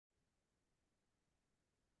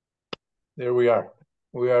There we are.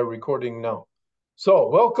 We are recording now. So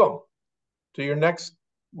welcome to your next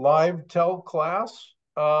live tel class.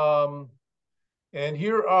 And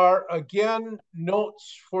here are, again,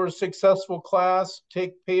 notes for a successful class.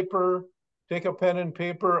 Take a pen and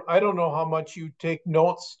paper. I don't know how much you take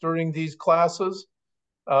notes during these classes,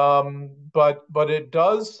 but it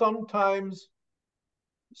does sometimes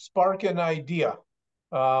spark an idea.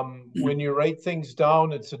 When you write things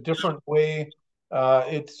down, it's a different way.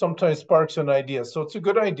 It sometimes sparks an idea. So it's a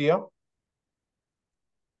good idea.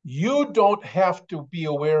 You don't have to be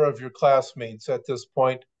aware of your classmates at this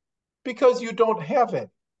point because you don't have any.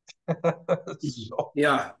 So,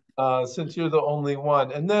 Yeah. Since you're the only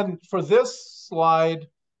one. And then for this slide,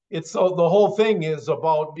 it's the whole thing is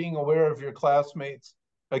about being aware of your classmates.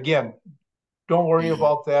 Again, don't worry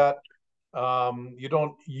about that.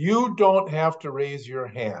 You don't have to raise your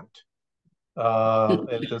hand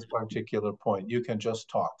at this particular point. You can just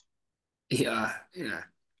talk. Yeah.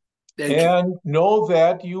 Thank you. And know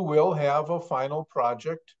that you will have a final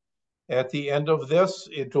project at the end of this.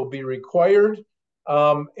 It will be required.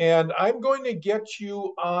 And I'm going to get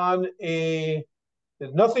you on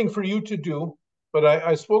there's nothing for you to do, but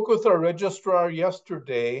I spoke with our registrar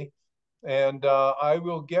yesterday, and I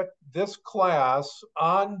will get this class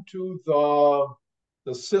onto the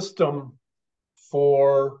system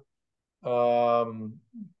for how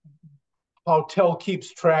tel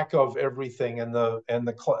keeps track of everything and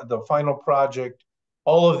the final project.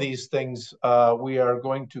 All of these things we are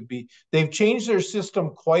going to be. They've changed their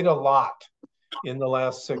system quite a lot in the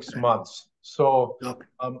last 6 months. So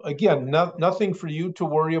again, nothing for you to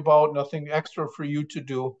worry about, nothing extra for you to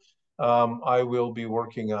do. I will be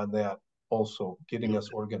working on that also, getting us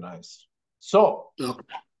organized. So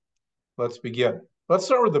let's begin. Let's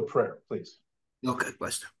start with a prayer, please. Okay,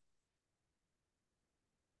 Pastor.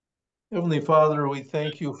 Heavenly Father, we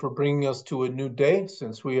thank you for bringing us to a new day,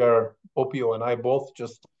 since we are, Opio and I both,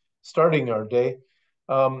 just starting our day.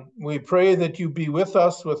 We pray that you be with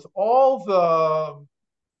us with all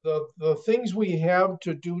the things we have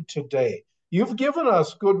to do today. You've given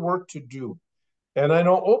us good work to do. And I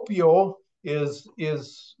know Opio is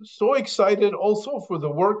so excited also for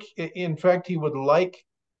the work. In fact, he would like,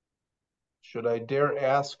 should I dare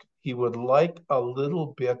ask, he would like a little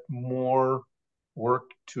bit more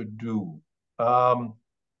work to do. Well,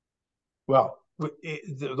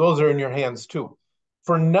 those are in your hands too.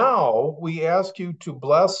 For now, we ask you to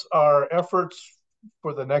bless our efforts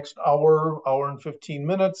for the next hour and 15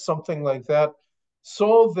 minutes, something like that,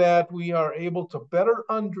 so that we are able to better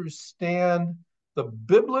understand the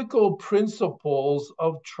biblical principles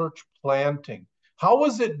of church planting. How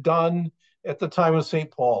was it done at the time of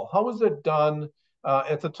St. Paul? How was it done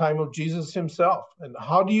at the time of Jesus himself? And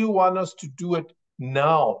how do you want us to do it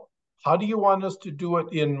now? How do you want us to do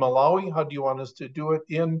it in Malawi? How do you want us to do it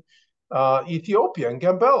in Ethiopia and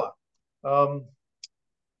Gambela?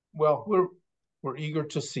 Well, we're eager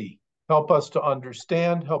to see. Help us to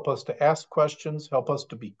understand. Help us to ask questions. Help us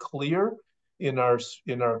to be clear in our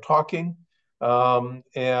talking.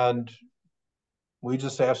 And we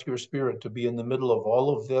just ask your Spirit to be in the middle of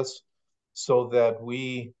all of this, so that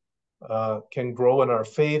we can grow in our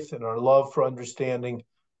faith and our love for understanding,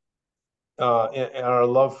 and our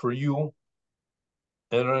love for you,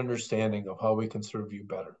 and our understanding of how we can serve you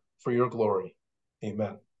better for your glory.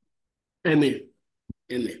 Amen. Amen.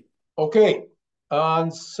 Okay.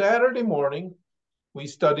 On Saturday morning, we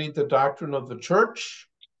studied the doctrine of the church.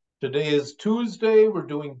 Today is Tuesday. We're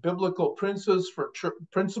doing biblical principles for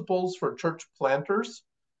church planters.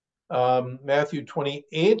 Matthew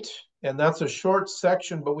 28, and that's a short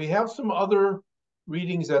section, but we have some other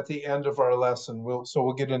readings at the end of our lesson.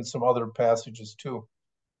 We'll get in some other passages too.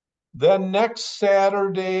 Then next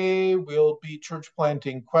Saturday will be church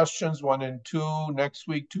planting questions 1 and 2. Next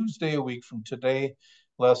week, Tuesday, a week from today,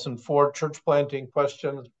 lesson 4, church planting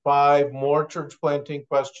questions. 5 more church planting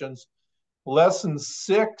questions. Lesson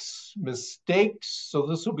 6, mistakes. So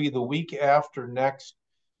this will be the week after next.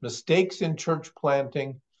 Mistakes in church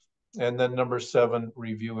planting. And then number 7,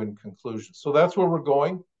 review and conclusion. So that's where we're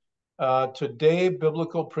going. Today,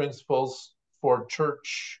 biblical principles for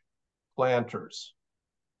church planters.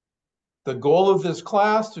 The goal of this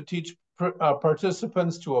class to teach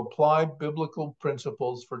participants to apply biblical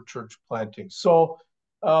principles for church planting. So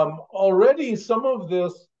already some of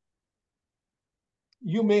this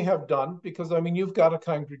you may have done, because you've got a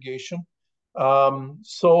congregation.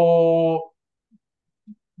 So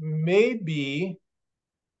maybe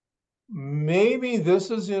this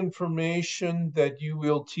is information that you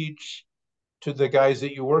will teach to the guys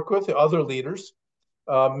that you work with, the other leaders.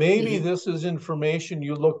 Maybe this is information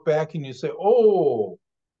you look back and you say, oh,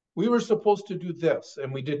 we were supposed to do this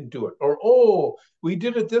and we didn't do it. Or, oh, we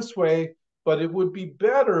did it this way, but it would be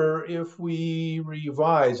better if we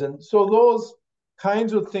revise. And so those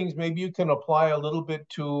kinds of things, maybe you can apply a little bit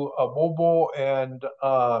to Bobo and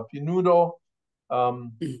Pinudo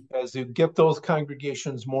as you get those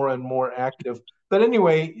congregations more and more active. But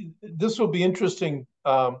anyway, this will be interesting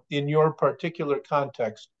in your particular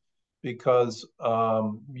context because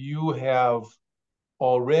you have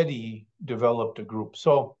already developed a group.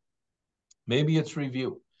 So maybe it's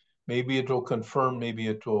review. Maybe it will confirm, maybe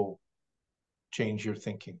it will change your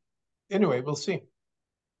thinking. Anyway, we'll see.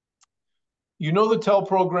 You know the TEL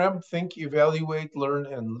program, think, evaluate, learn,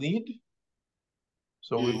 and lead.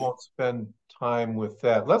 So we won't spend time with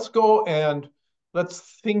that. Let's go and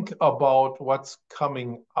let's think about what's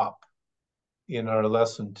coming up in our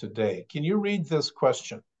lesson today. Can you read this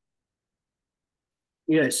question?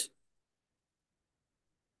 Yes.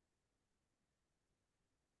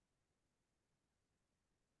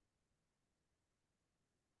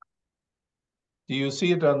 Do you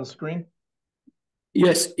see it on the screen?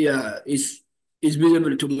 Yes, yeah, it's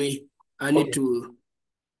visible to me. I need Okay.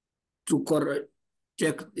 to correct,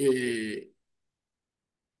 check the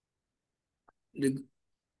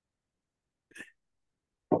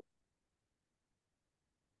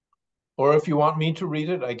Or if you want me to read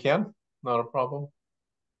it, I can. Not a problem.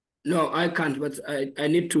 no, I can't, but I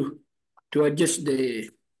need to adjust the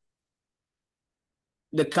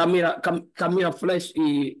camera flash.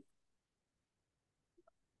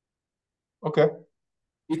 Okay.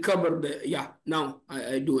 He covered the, yeah, now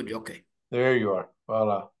I do it, okay. There you are.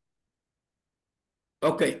 Voila.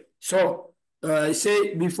 Okay, so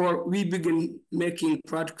say before we begin making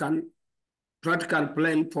practical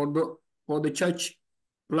plan for the church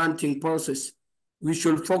planting process, we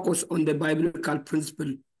should focus on the biblical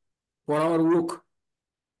principle for our work.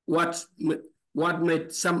 What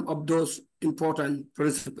made some of those important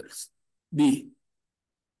principles be?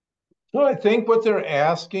 So I think what they're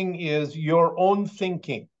asking is your own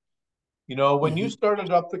thinking. You know, when you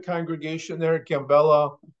started up the congregation there at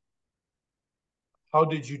Gambella, how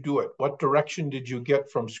did you do it? What direction did you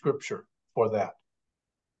get from scripture for that?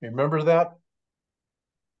 Remember that?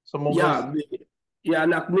 Some of those? Yeah,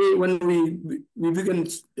 like me, when we began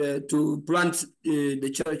to plant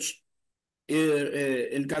the church here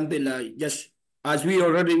in Gambela, just as we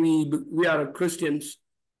are Christians,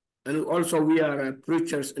 and also we are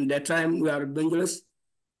preachers. In that time, we are evangelists.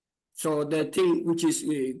 So the thing which is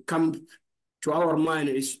come to our mind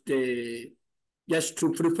is just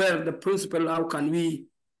to prepare the principle. How can we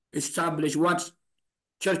establish what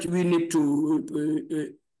church we need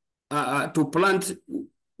to plant?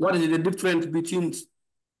 What is the difference between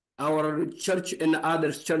our church and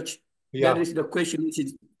others' church? That Yeah, is the question which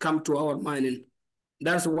is come to our mind, and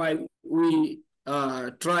that's why we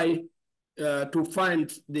try to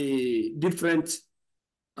find the different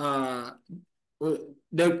the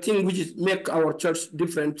thing which is make our church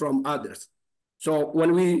different from others. So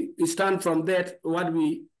when we stand from that, what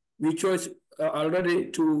we chose already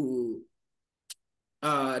to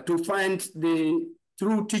find the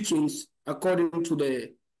true teachings according to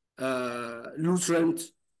the Lutheran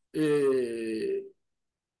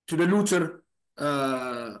to the Luther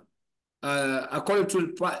according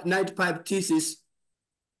to 95 thesis.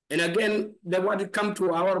 And again, the what come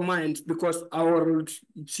to our mind because our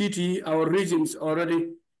city, our regions already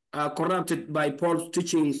are corrupted by Paul's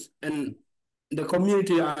teachings, and the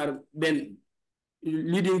community are then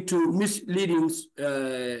leading to misleadings.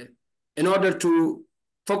 In order to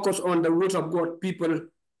focus on the word of God, people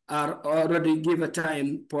are already give a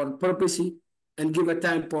time for purpose and give a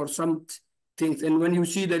time for some things. And when you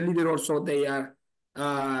see the leader also, they are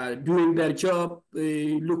doing their job,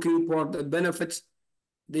 looking for the benefits.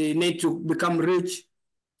 They need to become rich.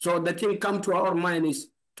 So the thing come to our mind is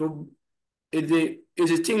a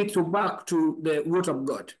thing to back to the word of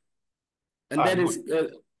God, and I that would. is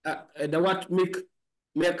the what make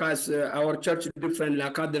us our church different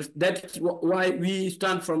like others. That's why we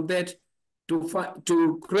stand from that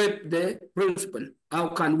to create the principle. How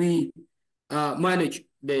can we manage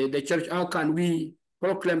the church? How can we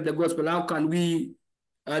proclaim the gospel? How can we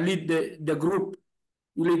lead the group,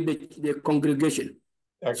 lead the congregation?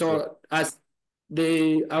 Excellent. So as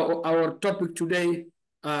our topic today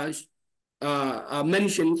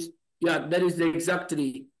mentions, yeah, that is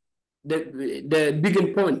exactly the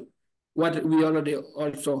beginning point, what we already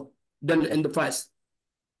also done in the past.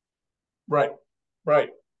 Right,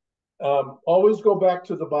 right. Always go back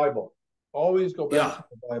to the Bible. Always go back Yeah, to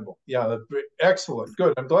the Bible. Yeah, that's excellent.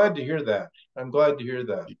 Good. I'm glad to hear that. I'm glad to hear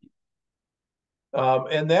that.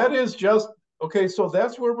 And that is just okay. So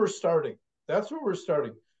that's where we're starting. That's where we're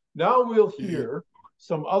starting. Now we'll hear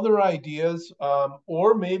some other ideas,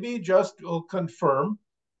 or maybe just will confirm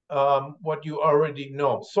what you already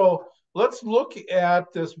know. So let's look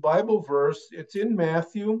at this Bible verse. It's in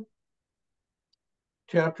Matthew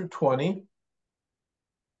chapter 20.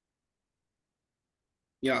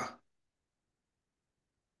 Yeah.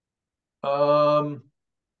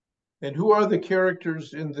 And who are the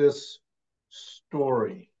characters in this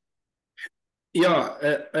story? Yeah,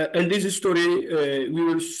 in this story, we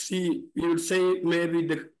will say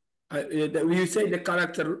maybe we will say the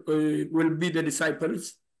character will be the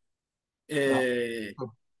disciples, Yeah.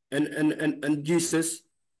 and Jesus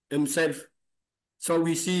himself. So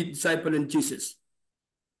we see disciple and Jesus.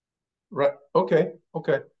 Right. Okay.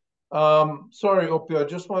 Okay. Sorry, Opie, I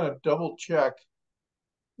just want to double check.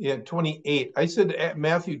 Yeah, 28. I said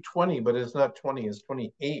Matthew 20, but it's not 20, it's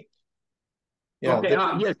 28. Yeah, Okay.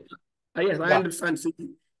 Yes. Yes, I yeah, understand. So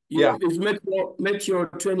yeah, it's Matthew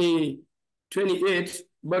 28, yeah,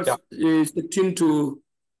 verse 16 to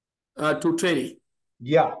 20.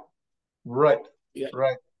 yeah. Right. Yeah.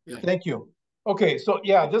 Right. Yeah. Thank you. Okay, so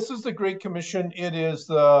yeah, this is the Great Commission. It is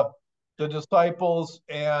the disciples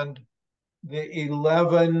and the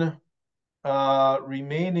 11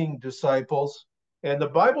 remaining disciples. And the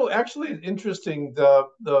Bible actually is interesting, the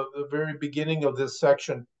very beginning of this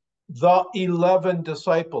section, the 11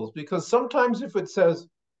 disciples, because sometimes if it says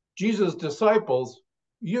Jesus' disciples,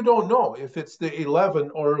 you don't know if it's the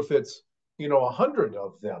 11 or if it's, 100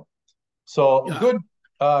 of them. So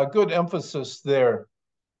Yeah. good emphasis there.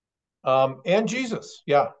 And Jesus,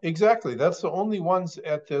 yeah, exactly. That's the only ones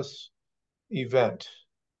at this event.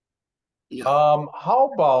 Yeah.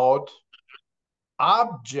 How about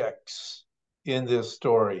objects in this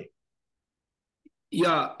story?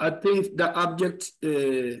 Yeah, I think the object,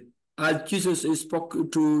 as Jesus spoke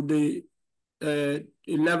to the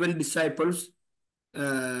 11 disciples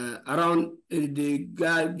around the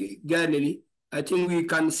Galilee, I think we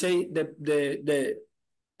can say that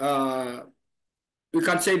we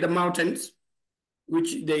can say the mountains,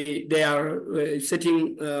 which they are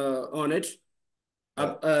sitting on it.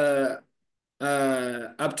 Yeah.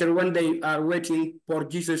 After when they are waiting for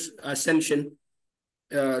Jesus' ascension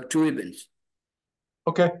to heavens.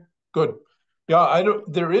 Okay, good. Yeah,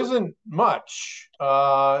 there isn't much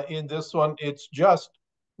in this one. It's just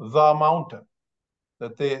the mountain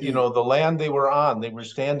that the land they were on, they were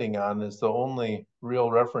standing on, is the only real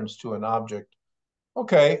reference to an object.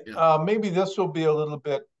 Okay, Yeah. maybe this will be a little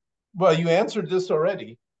bit, well, you answered this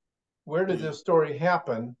already. Where did this story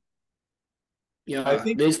happen? I Yeah,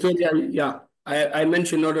 think, the story, yeah, I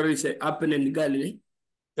mentioned already, say, happen in Galilee.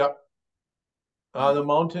 yep, the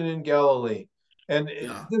mountain in Galilee. And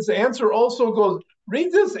Yeah. this answer also goes,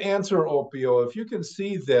 read this answer, Opio, if you can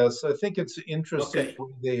see this. I think it's interesting Okay. the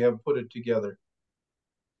way they have put it together.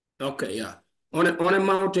 Okay. Yeah. On a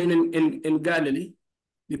mountain in Galilee,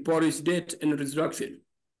 before his death and resurrection,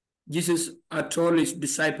 Jesus had told his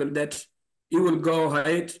disciple that he will go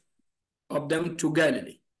ahead of them to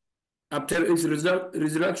Galilee. After his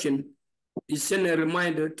resurrection, he sent a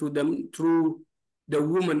reminder to them through the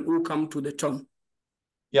woman who come to the tomb.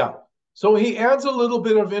 Yeah. So he adds a little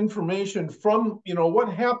bit of information from, what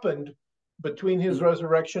happened between his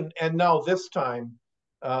resurrection and now this time.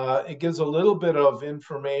 It gives a little bit of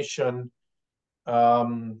information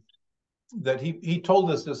that he told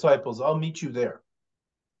his disciples, I'll meet you there.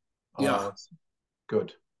 Yeah.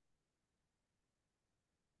 Good.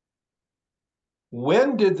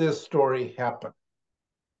 When did this story happen?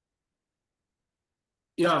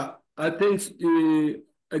 Yeah. I think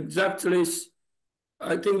exactly,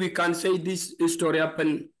 I think we can say this story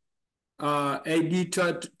happened AD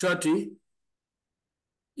 30.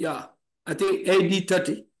 Yeah, I think AD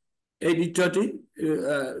 30. AD 30,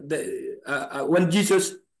 when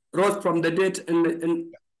Jesus rose from the dead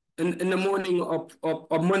in the morning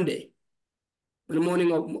of Monday. In the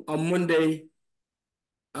morning of Monday,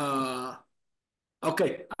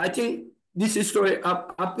 okay, I think this story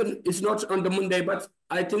happened, it's not on the Monday, but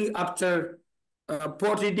I think after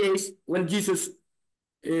 40 days, when Jesus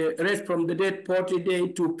raised from the dead, 40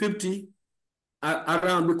 days to 50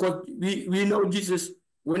 around, because we know Jesus,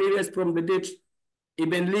 when he raised from the dead, he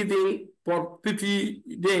been living for 50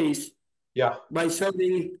 days Yeah. by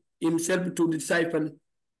showing himself to the disciples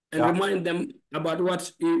and Yeah. remind them about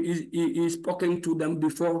what he spoken to them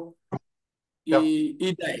before Yep.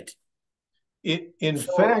 he died. In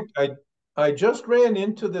So, fact, I just ran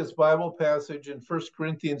into this Bible passage in 1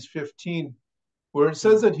 Corinthians 15, where it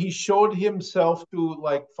says that he showed himself to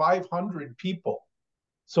like 500 people.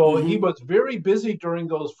 So he was very busy during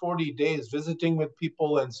those 40 days visiting with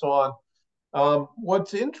people and so on.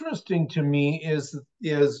 What's interesting to me is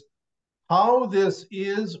how this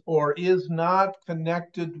is or is not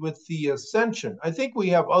connected with the ascension. I think we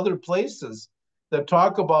have other places that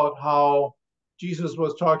talk about how Jesus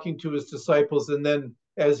was talking to his disciples, and then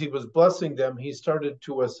as he was blessing them, he started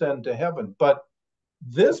to ascend to heaven. But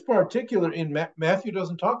this particular in Matthew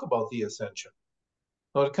doesn't talk about the ascension.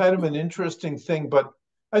 So it's kind of an interesting thing, but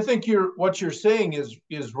I think what you're saying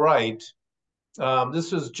is right.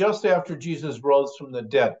 This is just after Jesus rose from the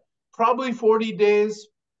dead, probably 40 days.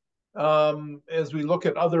 As we look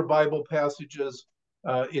at other Bible passages,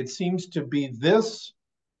 it seems to be this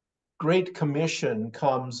Great Commission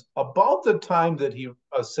comes about the time that he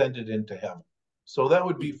ascended into heaven. So that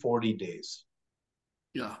would be 40 days.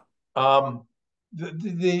 Yeah. And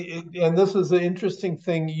this is an interesting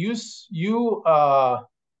thing. You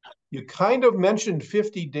kind of mentioned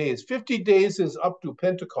 50 days. 50 days is up to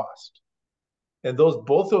Pentecost. And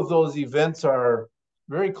both of those events are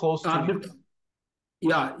very close to each other.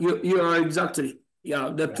 Yeah, you are exactly. Yeah,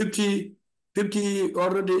 the 50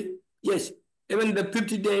 already, yes. Even the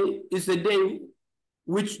 50 day is the day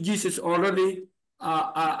which Jesus already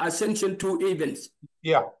ascension to events.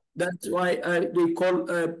 Yeah. That's why they call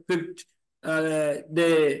the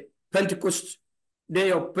Pentecost,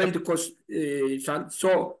 day of Pentecost.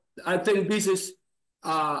 So I think this is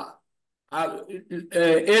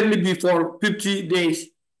early before 50 days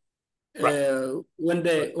Right. when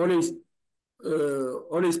the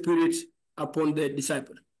Holy Spirit upon the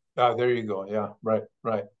disciple. There you go. Yeah, right.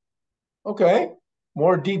 Okay.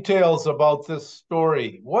 More details about this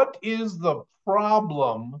story. What is the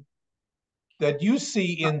problem that you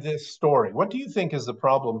see in this story? What do you think is the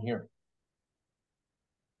problem here?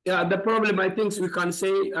 Yeah, the problem, I think we can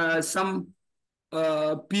say some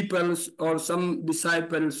peoples or some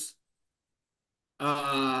disciples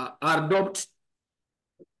adopt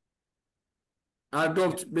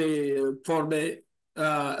for the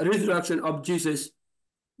resurrection of Jesus.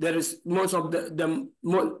 There is most of them.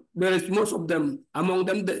 There is most of them among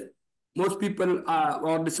them. Most people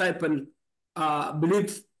or disciple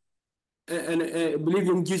believe and believe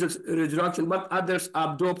in Jesus' resurrection, but others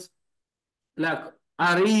adopt like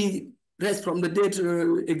are he raised from the dead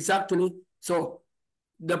exactly. So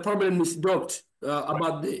the problem is doubt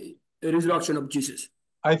about the resurrection of Jesus.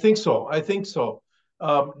 I think so.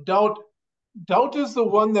 Doubt is the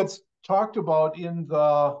one that's talked about in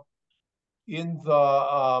the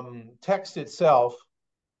text itself.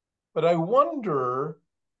 But I wonder,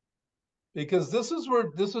 because this is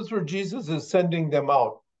where Jesus is sending them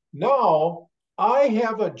out. Now I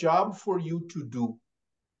have a job for you to do.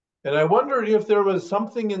 And I wonder if there was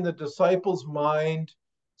something in the disciples' mind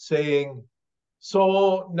saying,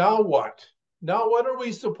 so now what? Now what are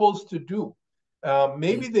we supposed to do?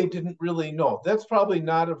 Maybe they didn't really know. That's probably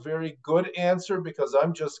not a very good answer because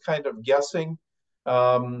I'm just kind of guessing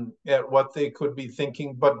at what they could be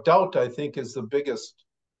thinking. But doubt, I think, is the biggest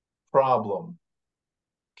problem.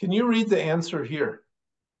 Can you read the answer here?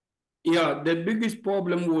 Yeah, the biggest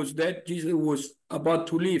problem was that Jesus was about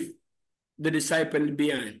to leave the disciple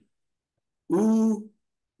behind, who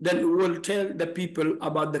then will tell the people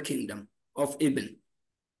about the kingdom of heaven.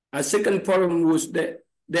 A second problem was that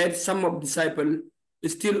some of disciples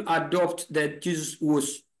still adopt that Jesus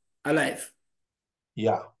was alive.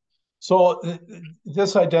 Yeah. So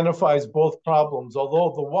this identifies both problems,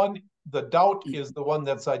 although the doubt is the one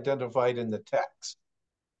that's identified in the text.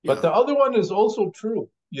 But the other one is also true.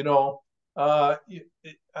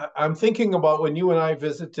 I'm thinking about when you and I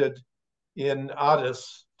visited in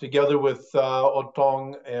Addis together with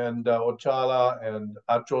Otong and Ochala and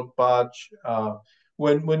Achot Baj.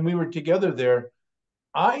 When we were together there,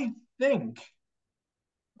 I think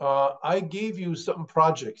I gave you some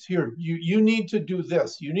projects. Here, you need to do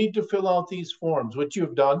this. You need to fill out these forms, which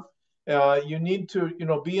you've done. You need to,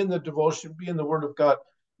 be in the devotion, be in the Word of God.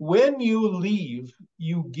 When you leave,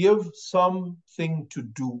 you give something to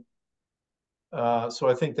do. So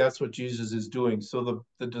I think that's what Jesus is doing. So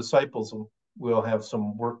the disciples will have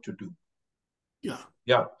some work to do. Yeah.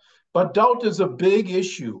 Yeah. But doubt is a big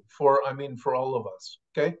issue for all of us.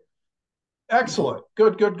 Okay. Excellent.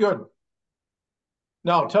 Good.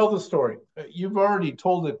 Now tell the story. You've already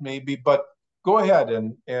told it maybe, but go ahead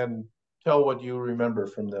and tell what you remember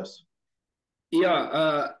from this.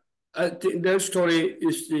 Yeah, I think the story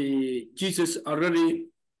is the Jesus already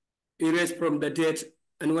erased from the dead,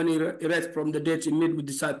 and when he erased from the dead, he met with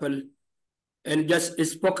disciple and just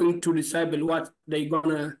spoken to disciple what they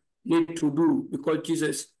gonna need to do because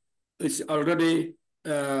Jesus is already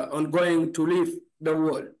ongoing to leave the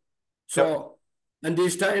world. So, Yep. and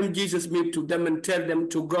this time Jesus meet to them and tell them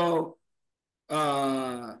to go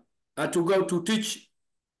to go to teach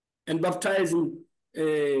and baptizing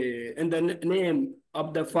in the name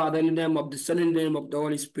of the Father, in the name of the Son, in the name of the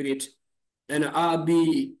Holy Spirit. And I'll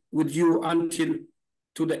be with you until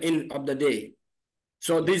to the end of the day.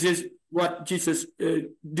 So this is what Jesus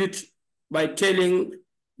did by giving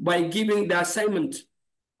the assignment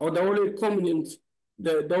or the Holy Communion,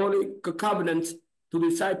 the Holy Covenant to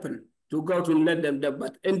disciple to go to let them there.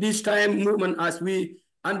 But in this time movement, as we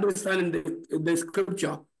understand the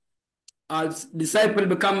scripture, as disciples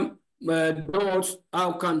become those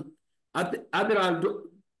how can other are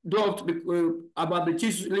doubts about the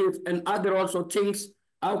Jesus life and other also things.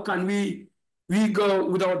 How can we go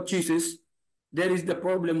without Jesus? There is the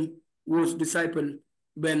problem with disciple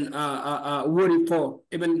when worried for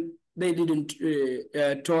even they didn't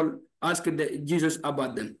told ask Jesus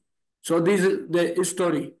about them. So this is the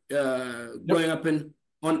story going up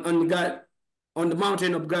on God on the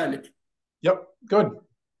mountain of Galilee. Yep, good.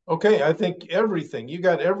 Okay, I think everything. You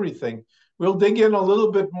got everything. We'll dig in a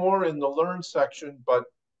little bit more in the learn section, but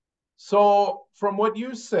so from what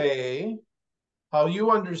you say, how you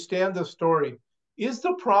understand the story, is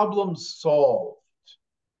the problem solved?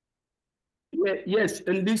 Yes,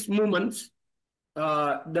 in these moments,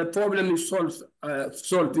 the problem is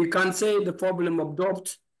solved. We can't say the problem of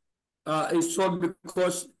doubt is solved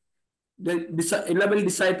because the 11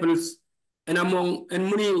 disciples and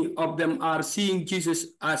many of them are seeing Jesus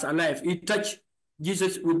as alive. He touched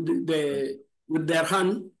Jesus with their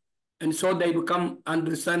hand, and so they become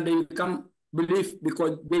understand, they become believe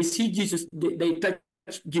because they see Jesus, they touch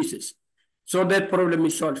Jesus. So that problem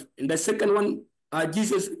is solved. And the second one,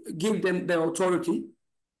 Jesus gave them the authority,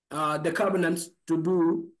 the covenants to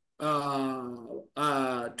do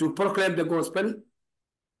to proclaim the gospel.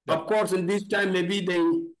 Yep. Of course, in this time, maybe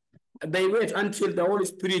they wait until the Holy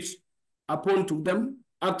Spirit upon to them.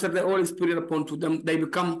 After the Holy Spirit upon to them, they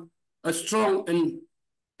become strong and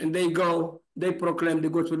they proclaim the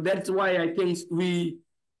gospel. That's why I think we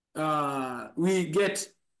get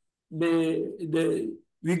the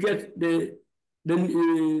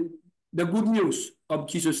good news of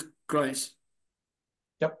Jesus Christ.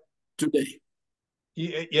 Yep. Today.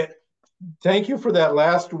 Yeah. Thank you for that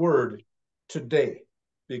last word, today,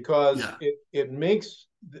 because it makes,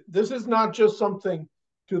 this is not just something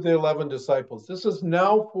to the 11 disciples. This is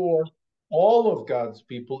now for all of God's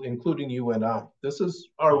people, including you and I. This is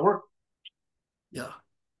our work. Yeah.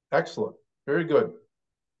 Excellent. Very good.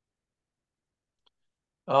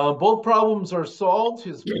 Both problems are solved.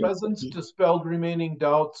 His presence dispelled remaining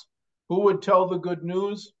doubts. Who would tell the good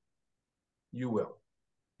news? You will.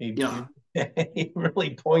 He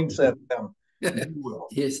really points at them. You will.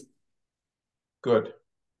 Yes. Good.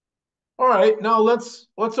 All right, now let's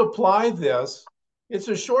apply this. It's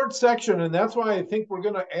a short section, and that's why I think we're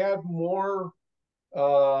going to add more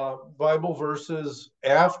Bible verses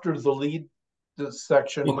after the lead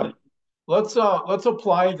section. Okay. But let's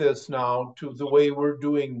apply this now to the way we're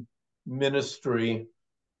doing ministry.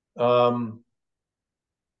 The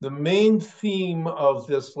main theme of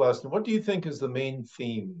this lesson, what do you think is the main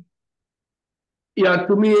theme? Yeah,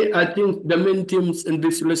 to me, I think the main themes in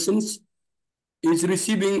these lessons is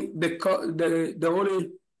receiving the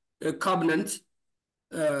Holy Covenant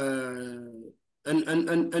and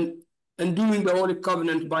doing the Holy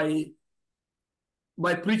Covenant by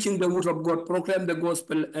preaching the word of God, proclaim the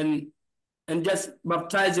gospel, and just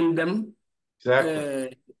baptizing them.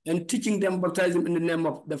 Exactly. And teaching them, baptizing in the name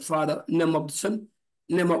of the Father, name of the Son,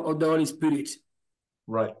 name of the Holy Spirit.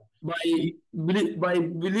 Right. By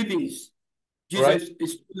believing Jesus right.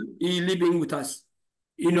 is living with us.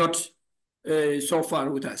 He's not so far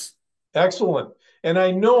with us. Excellent. And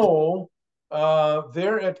I know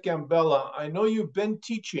there at Gambella, I know you've been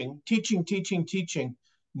teaching.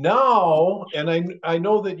 Now, and I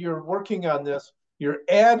know that you're working on this, you're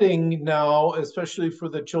adding now, especially for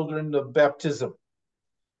the children, of baptism,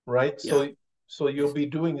 right? Yeah. So you'll be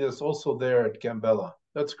doing this also there at Gambella.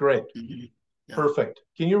 That's great. Mm-hmm. Yeah. Perfect.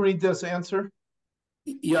 Can you read this answer?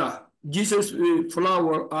 Yeah. Jesus'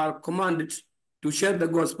 followers are commanded to share the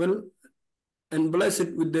gospel and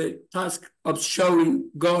blessed with the task of showing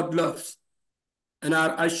God loves and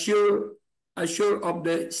are assured of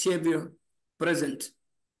the Savior present.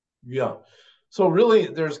 Yeah. So really,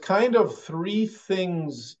 there's kind of three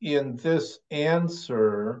things in this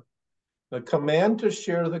answer: the command to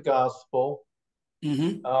share the gospel,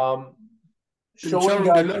 showing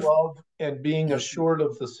God's love, and being assured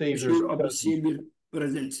of the Savior's presence.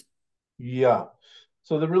 Presence. Yeah.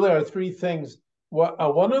 So there really are three things.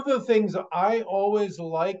 One of the things I always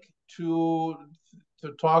like to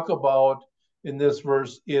talk about in this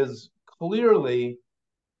verse is clearly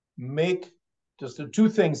make Just the two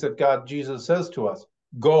things that Jesus says to us: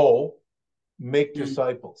 go, make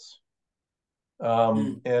disciples.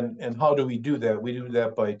 And how do we do that? We do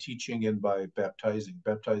that by teaching and by baptizing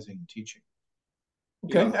and teaching.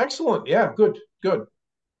 Okay, Yeah. excellent. Yeah, good.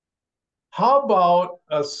 How about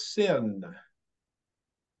a sin?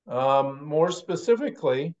 More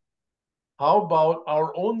specifically, how about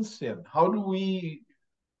our own sin? How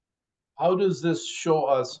does this show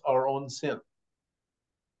us our own sin?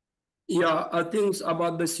 Yeah, things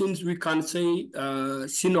about the sins we can say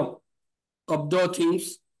sin of those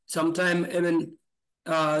things. Sometimes even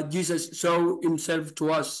Jesus showed himself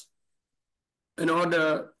to us in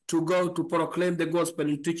order to go to proclaim the gospel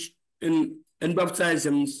and teach in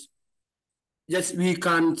baptisms. Yes, we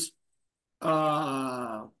can't.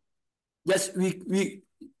 Yes,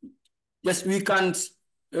 we can't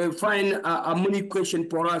find a money question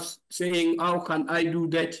for us saying, "How can I do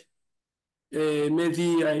that?"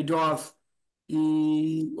 Maybe I don't have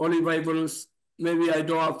only Bibles. Maybe I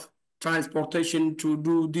don't have transportation to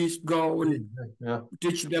do this. Go and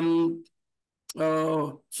teach them.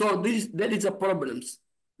 So that is a problem.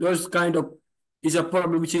 Those kind of is a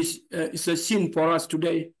problem which is it's a sin for us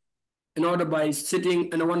today. In order by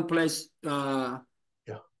sitting in one place, praise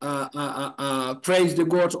the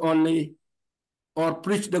God only, or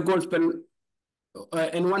preach the gospel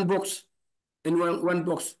in one box, in one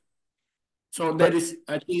box. So that is,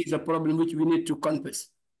 I think, is a problem which we need to confess.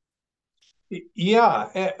 Yeah,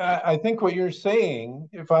 I think what you're saying,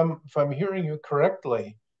 if I'm hearing you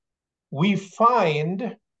correctly, we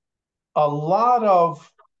find a lot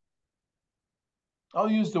of,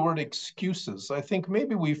 I'll use the word excuses. I think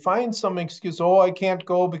maybe we find some excuse. Oh, I can't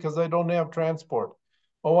go because I don't have transport.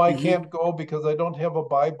 Oh, I can't go because I don't have a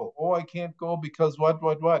Bible. Oh, I can't go because what.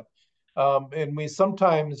 And we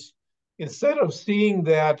sometimes, instead of seeing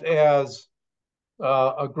that as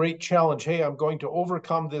a great challenge, hey, I'm going to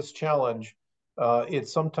overcome this challenge, it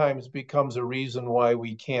sometimes becomes a reason why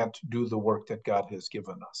we can't do the work that God has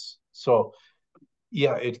given us. So,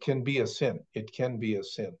 yeah, it can be a sin. It can be a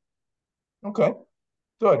sin. Okay.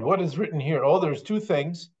 Good. What is written here? Oh, there's two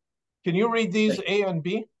things. Can you read these, A and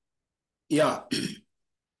B? Yeah.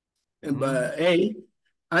 But A,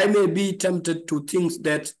 I may be tempted to think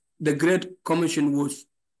that the Great Commission was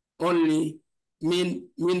only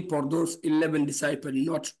mean for those 11 disciples,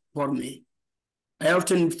 not for me. I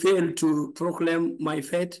often fail to proclaim my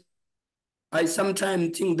faith. I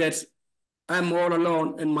sometimes think that I'm all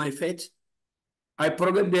alone in my faith. I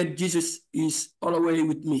forget that Jesus is always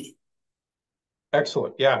with me.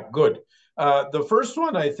 Excellent. Yeah, good. The first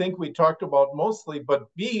one I think we talked about mostly, but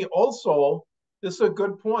B also, this is a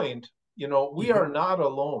good point. We are not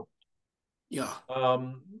alone. Yeah.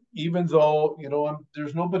 Even though,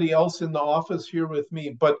 there's nobody else in the office here with me,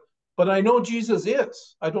 but I know Jesus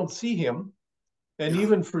is. I don't see him. And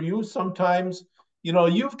even for you, sometimes,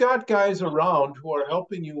 you've got guys around who are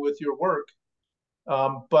helping you with your work.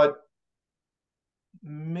 But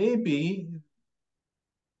maybe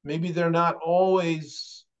they're not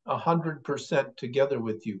always 100% together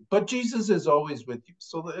with you, but Jesus is always with you.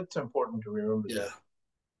 So it's important to remember that.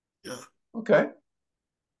 Yeah. Okay.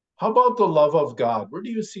 How about the love of God? Where do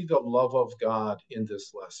you see the love of God in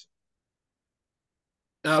this lesson?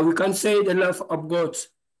 We can say the love of God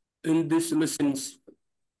in these lessons.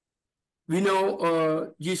 We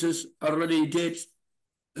know Jesus already did.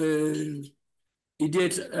 He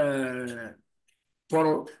did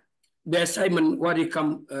for the assignment what he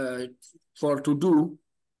come for to do.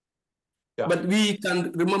 Yeah. But we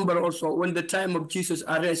can remember also when the time of Jesus'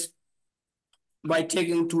 arrest by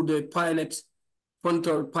taking to the Pilate,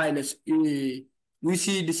 Pontius Pilate, we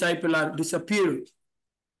see disciples are disappeared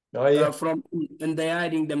from and they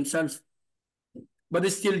hiding themselves. But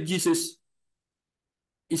still Jesus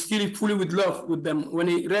is still fully with love with them when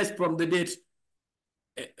he rests from the dead.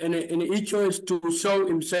 And he chose to show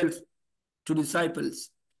himself to disciples,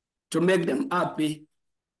 to make them happy,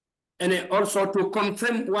 and also to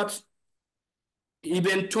confirm what he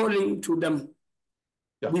been telling to them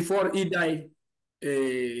before he died,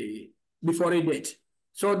 before he died.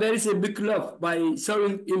 So there is a big love by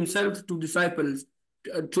showing himself to disciples,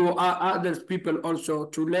 to other people also,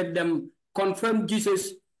 to let them confirm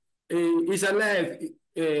Jesus is alive.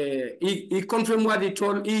 He confirmed what he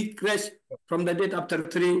told. He crashed from the dead after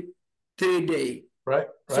three days. Right.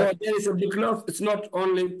 So there is a big love. It's not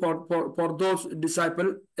only for those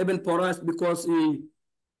disciples, even for us, because he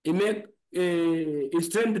make he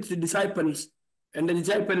strengthened the disciples, and the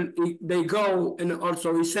disciples they go and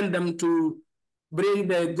also he send them to bring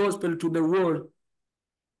the gospel to the world,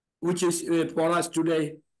 which is for us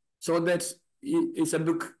today. So that's it's a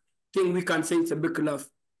big thing we can say. It's a big love.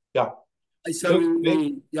 Yeah.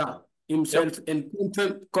 Good. Yep. himself and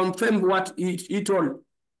confirm what he told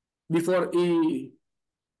before he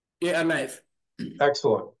alive.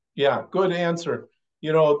 Excellent. Yeah, good answer.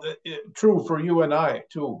 True for you and I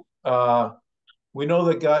too. We know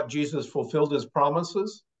that Jesus fulfilled his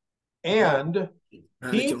promises, and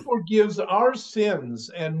he forgives our sins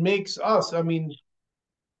and makes us. I mean,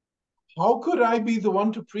 how could I be the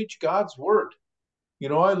one to preach God's word?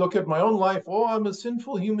 I look at my own life. Oh, I'm a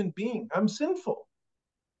sinful human being. I'm sinful.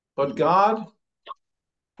 But God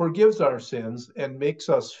forgives our sins and makes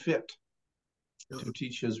us fit to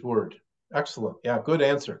teach his word. Excellent. Yeah, good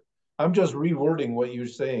answer. I'm just rewording what you're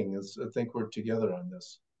saying. I think we're together on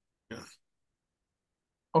this. Yeah.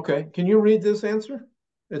 Okay. Can you read this answer?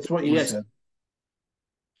 It's what you said.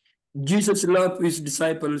 Jesus loved his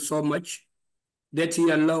disciples so much that he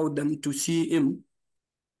allowed them to see him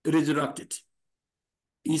resurrected.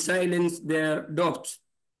 He silenced their doubts.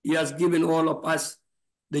 He has given all of us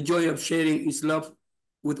the joy of sharing his love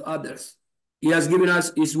with others. He has given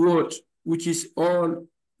us his word, which is all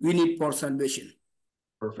we need for salvation.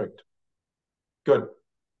 Perfect. Good.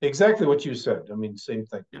 Exactly what you said. I mean, same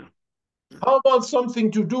thing. Yeah. How about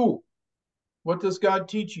something to do? What does God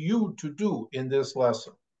teach you to do in this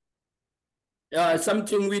lesson?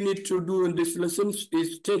 Something we need to do in this lesson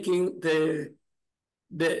is taking the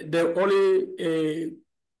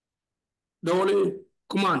only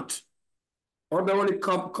command or the only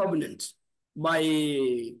covenant by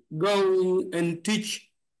going and teach,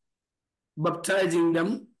 baptizing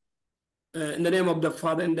them in the name of the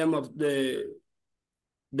Father, in the name of the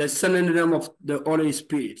Son, in the name of the Holy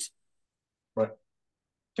Spirit. Right.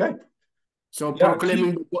 Okay. So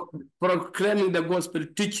proclaiming the gospel,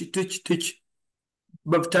 teach,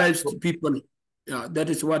 baptize people. Yeah, that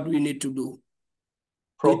is what we need to do.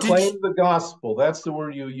 Proclaim the gospel. That's the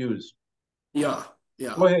word you use. Yeah.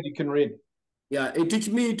 Go ahead, you can read. Yeah, it teach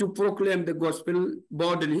me to proclaim the gospel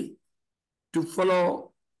boldly, to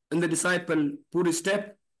follow in the disciple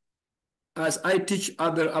footstep as I teach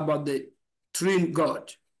other about the triune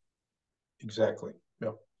God. Exactly.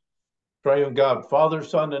 Yeah. Triune God, Father,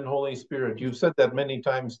 Son, and Holy Spirit. You've said that many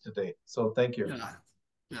times today, so thank you.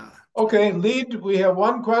 Yeah. Okay, lead. We have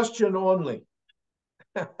one question only.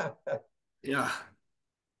 Yeah.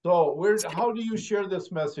 So how do you share this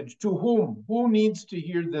message? To whom? Who needs to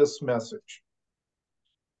hear this message?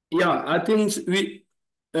 Yeah, I think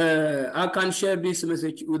I can share this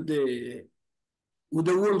message with the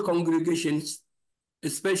whole congregations,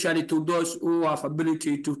 especially to those who have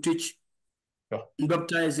ability to teach,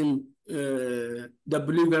 baptizing the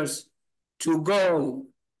believers to go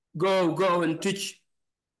and teach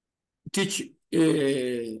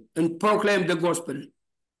and proclaim the gospel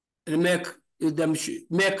and make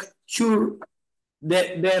sure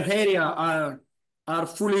that their area are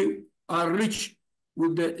rich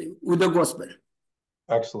with the gospel.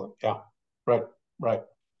 Excellent. Yeah. Right.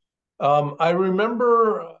 I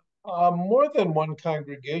remember more than one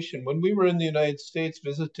congregation when we were in the United States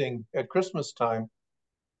visiting at Christmas time.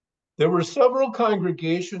 There were several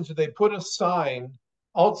congregations. They put a sign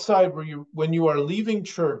outside when you are leaving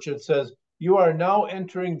church. It says, "You are now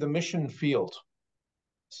entering the mission field."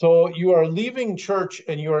 So you are leaving church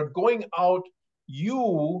and you are going out.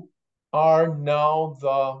 You are now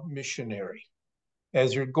the missionary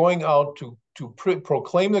as you're going out to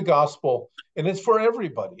proclaim the gospel, and it's for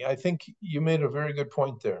everybody. I think you made a very good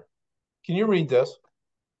point there. Can you read this?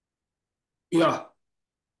 Yeah.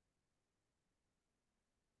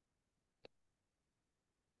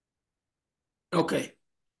 Okay.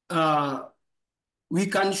 We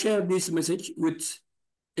can share this message with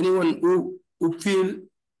anyone who feel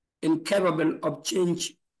incapable of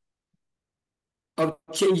changing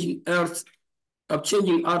earth,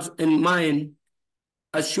 and mind,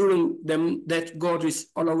 assuring them that God is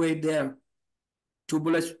always there to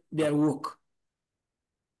bless their work.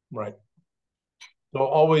 Right. So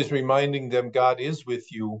always reminding them God is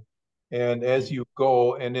with you. And as you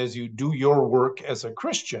go and as you do your work as a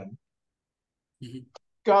Christian,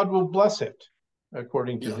 God will bless it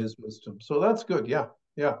according to his wisdom. So that's good. Yeah.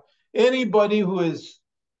 Anybody who is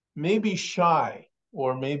maybe shy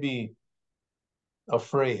or maybe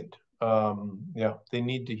afraid, they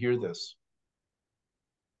need to hear this.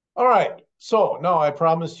 All right. So now I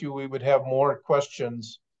promised you we would have more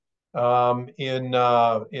questions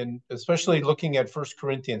in especially looking at First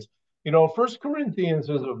Corinthians. First Corinthians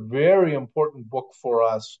is a very important book for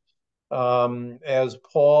us as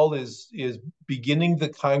Paul is beginning the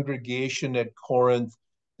congregation at Corinth.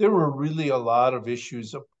 There were really a lot of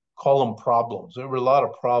issues, call them problems. There were a lot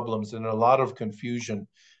of problems and a lot of confusion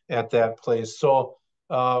at that place. So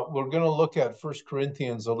we're going to look at First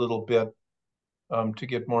Corinthians a little bit. to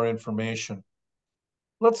get more information.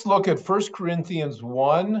 Let's look at 1 Corinthians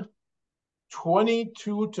 1,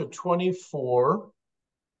 22 to 24.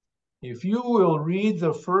 If you will read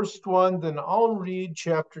the first one, then I'll read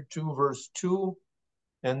chapter 2, verse 2,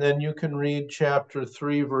 and then you can read chapter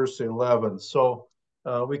 3, verse 11. So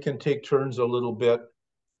we can take turns a little bit.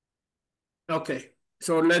 Okay,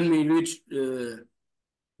 so let me read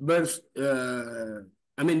verse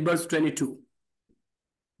 22.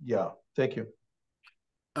 Yeah, thank you.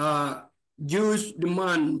 Jews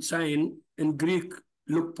demand sign, and Greek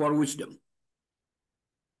look for wisdom.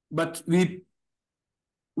 But we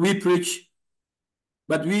preach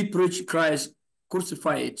Christ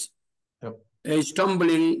crucified, Yep. a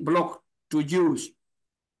stumbling block to Jews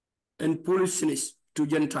and foolishness to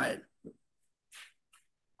Gentiles.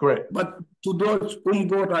 Great. But to those whom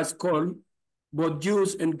God has called, both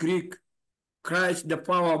Jews and Greek, Christ the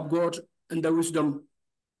power of God and the wisdom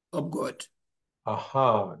of God.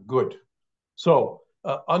 Aha, good. So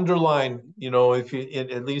underline, if you,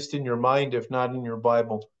 at least in your mind, if not in your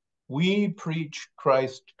Bible, we preach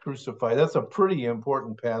Christ crucified. That's a pretty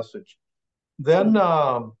important passage. Then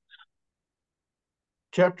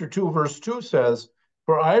chapter 2, verse 2 says,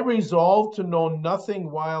 "For I resolved to know nothing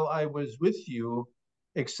while I was with you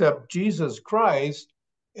except Jesus Christ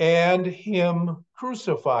and him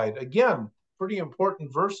crucified." Again, pretty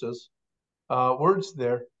important verses, words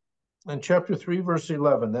there. And chapter 3, verse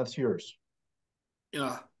 11, that's yours.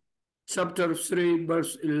 Yeah. Chapter 3,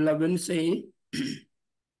 verse 11 saying,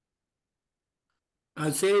 I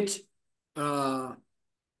said, for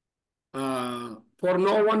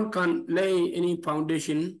no one can lay any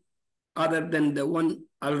foundation other than the one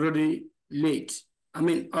already laid.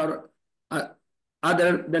 Other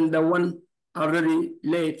than the one already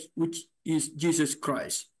laid, which is Jesus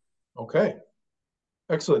Christ. Okay,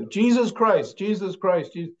 excellent. Jesus Christ, Jesus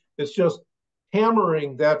Christ. It's just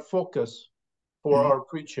hammering that focus for our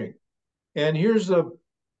preaching. And here's the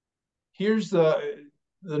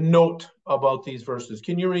note about these verses.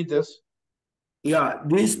 Can you read this? Yeah,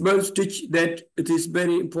 these verses teach that it is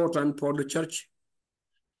very important for the church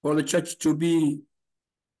to be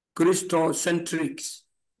Christocentric.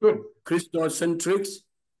 Good. Christocentric,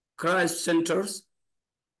 Christ-centers.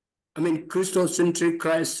 Christocentric,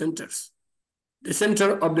 Christ-centers. The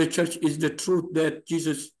center of the church is the truth that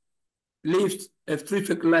Jesus lived a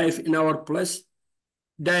perfect life in our place,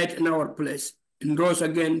 died in our place, and rose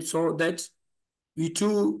again so that we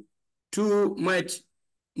too might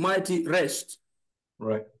rest.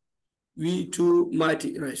 Right. We too might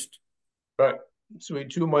rest. Right. So we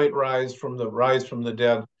too might rise from the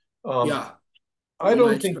dead. Yeah. I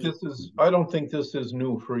don't think this is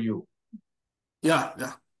new for you.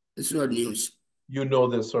 Yeah. It's not news. You know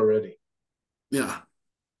this already. Yeah.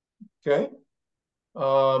 Okay.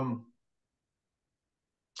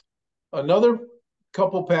 Another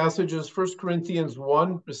couple passages, 1 Corinthians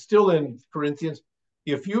 1, still in Corinthians.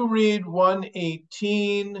 If you read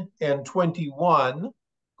 1:18 and 21,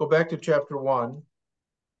 go back to chapter 1,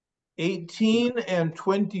 18 and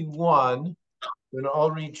 21, then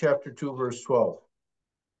I'll read chapter 2, verse 12.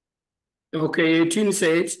 Okay, 18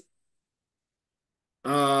 says,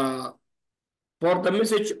 for the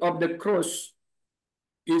message of the cross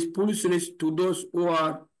is foolishness to those who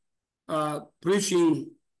are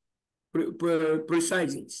preaching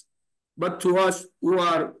precisely, but to us who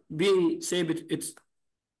are being saved, it's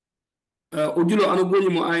ujulo anogoni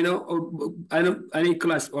mo I know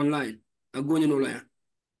class online agoni no la.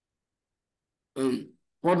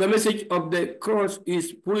 For the message of the cross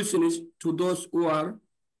is foolishness to those who are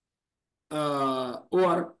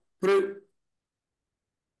preaching,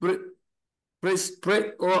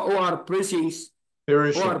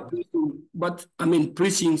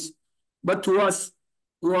 but to us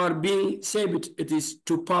who are being saved, it is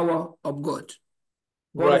to power of God.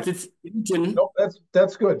 Right. No,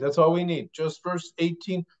 that's good. That's all we need. Just verse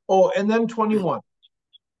 18. Oh, and then 21.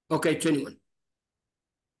 Okay, 21.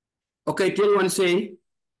 Okay, 21 saying,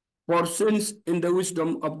 for since in the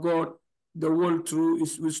wisdom of God, the world through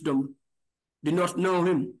his wisdom did not know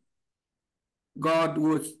him, God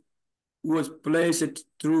was placed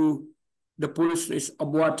through the foolishness of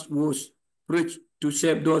what was preached to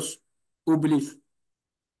save those who believe.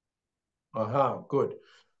 Good.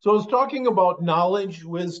 So it's talking about knowledge,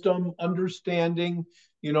 wisdom, understanding.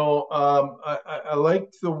 I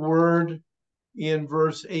like the word in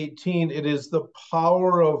verse 18. It is the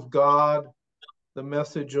power of God, the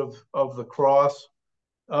message of the cross.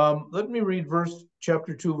 Let me read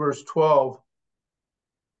chapter 2, verse 12.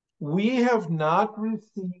 We have not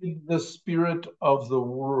received the spirit of the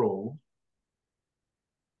world,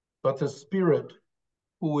 but the Spirit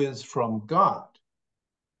who is from God.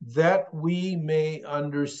 that we may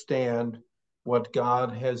understand what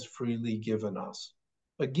God has freely given us.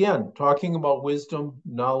 Again, talking about wisdom,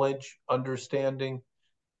 knowledge, understanding.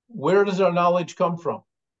 Where does our knowledge come from,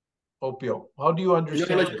 Opio? How do you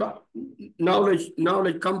understand it?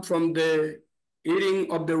 Knowledge come from the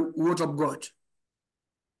eating of the word of God.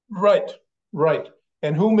 Right, right.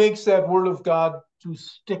 And who makes that word of God to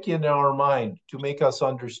stick in our mind, to make us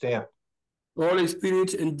understand? Holy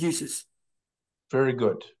Spirit and Jesus. Very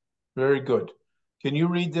good. Very good. Can you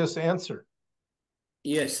read this answer?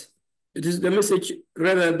 Yes. It is the message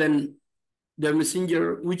rather than the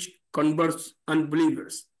messenger which converts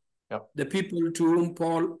unbelievers. Yep. The people to whom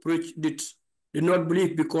Paul preached did not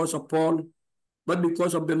believe because of Paul, but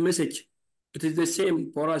because of the message. It is the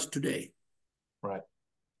same for us today. Right.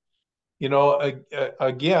 You know,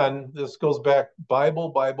 again, this goes back Bible,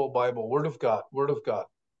 Bible, Bible, Word of God, Word of God.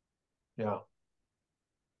 Yeah.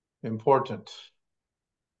 Important.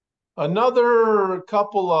 Another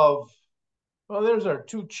couple of, well, there's our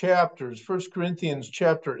two chapters, First Corinthians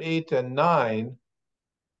chapter 8 and 9.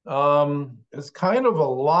 It's kind of a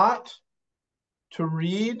lot to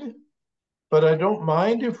read, but I don't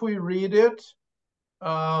mind if we read it.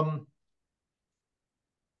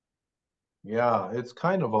 Yeah, it's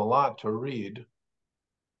kind of a lot to read.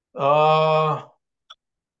 Go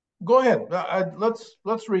ahead.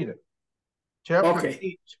 Let's read it. Chapter Okay.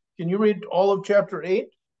 8. Can you read all of chapter 8?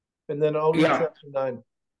 And then I'll read Yeah. chapter 9.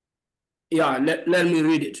 Yeah, let me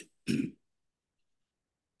read it.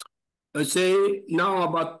 I say now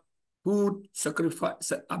about food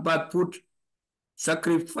sacrifices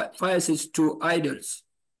to idols.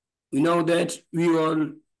 We know that we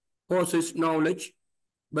all possess knowledge,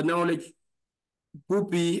 but knowledge would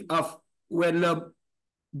be of well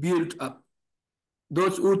built up.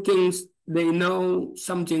 Those who think they know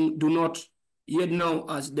something do not yet know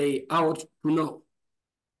as they ought to know.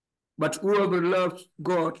 But whoever loves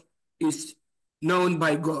God is known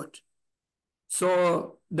by God.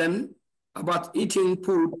 So then, about eating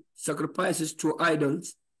food sacrifices to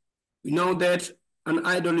idols, we know that an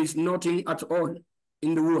idol is nothing at all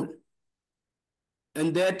in the world,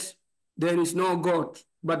 and that there is no God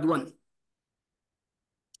but one.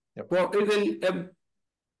 Yep. For even if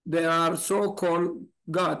there are so-called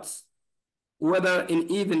gods, whether in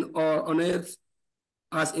heaven or on earth,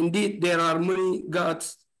 as indeed there are many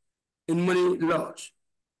gods in many lords,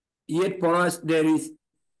 yet for us there is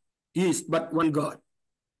but one God,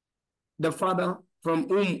 the Father, from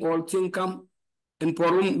whom all things come, and for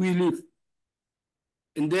whom we live.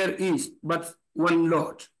 And there is but one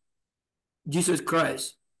Lord, Jesus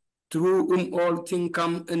Christ, through whom all things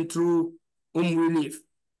come and through whom we live.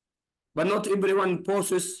 But not everyone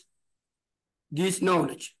possesses this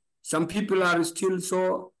knowledge. Some people are still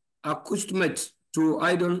so accustomed to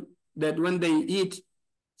idol that when they eat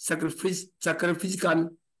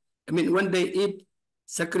when they eat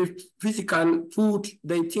sacrificial food,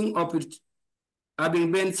 they think of it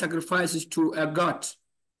having been sacrifices to a god.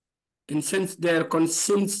 And since their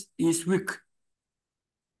conscience is weak,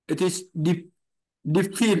 it is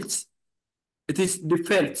defeats, it is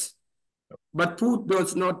defeats. But food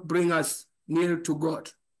does not bring us near to God.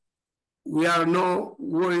 We are no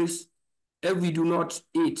worse if we do not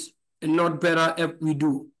eat, and not better if we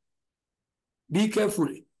do. Be careful,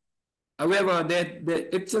 however, that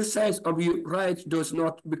the exercise of your right does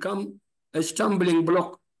not become a stumbling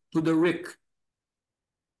block to the weak.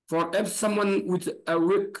 For if someone with a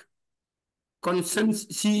weak conscience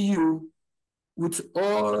see you with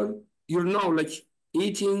all your knowledge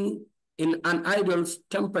eating in an idol's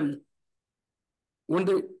temple, when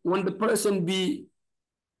the person be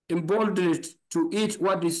emboldened to eat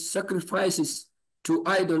what is sacrifices to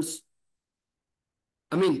idols,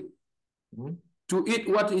 to eat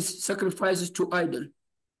what is sacrifices to idol,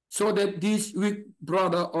 so that this weak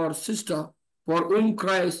brother or sister for whom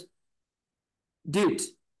Christ did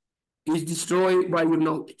is destroyed by your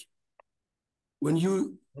knowledge. When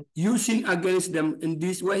you sin against them in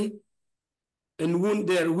this way and wound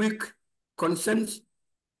their weak conscience,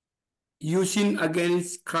 you sin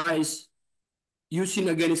against Christ. You sin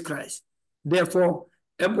against Christ. Therefore,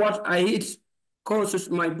 if what I eat causes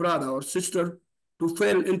my brother or sister to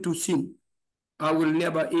fall into sin, I will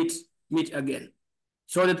never eat meat again,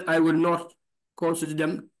 so that I will not cause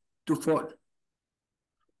them to fall.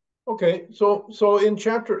 Okay, so in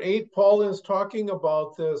chapter 8, Paul is talking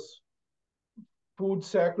about this food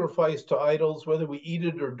sacrifice to idols, whether we eat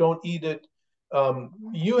it or don't eat it.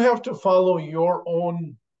 You have to follow your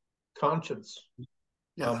own conscience.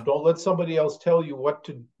 Yeah. Don't let somebody else tell you what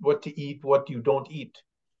to eat, what you don't eat.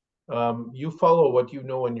 You follow what you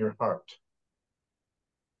know in your heart.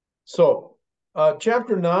 So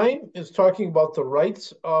Chapter 9 is talking about the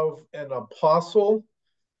rights of an apostle.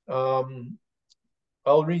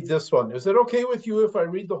 I'll read this one. Is it okay with you if I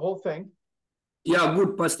read the whole thing? Yeah,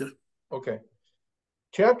 good, Pastor. Okay.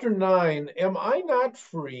 Chapter 9, am I not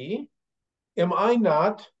free? Am I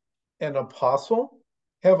not an apostle?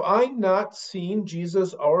 Have I not seen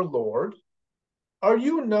Jesus our Lord? Are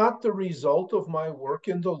you not the result of my work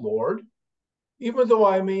in the Lord? Even though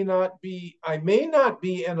I may not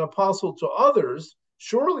be an apostle to others,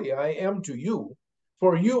 surely I am to you,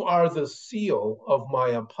 for you are the seal of my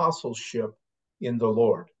apostleship in the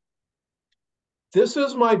Lord. This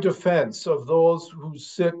is my defense of those who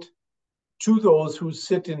sit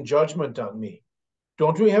in judgment on me.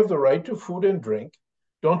 Don't we have the right to food and drink?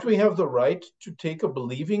 Don't we have the right to take a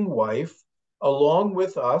believing wife along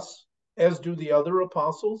with us, as do the other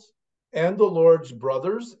apostles and the Lord's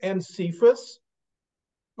brothers and Cephas?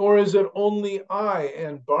 Or is it only I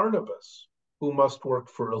and Barnabas who must work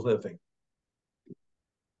for a living?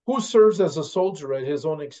 Who serves as a soldier at his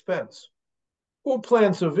own expense? Who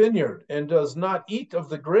plants a vineyard and does not eat of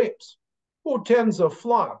the grapes? Who tends a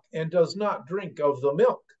flock and does not drink of the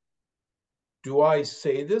milk? Do I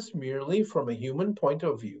say this merely from a human point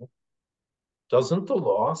of view? Doesn't the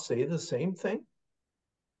law say the same thing?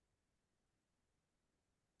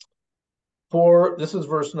 For this is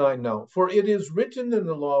verse 9 now. For it is written in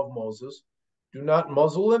the law of Moses, do not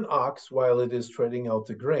muzzle an ox while it is treading out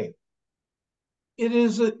the grain.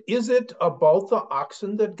 Is it about the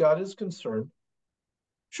oxen that God is concerned?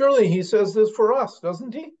 Surely he says this for us,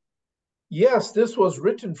 doesn't he? Yes, this was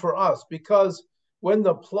written for us because when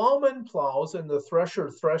the plowman plows and the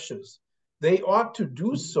thresher threshes, they ought to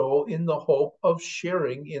do so in the hope of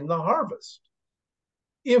sharing in the harvest.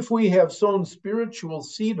 If we have sown spiritual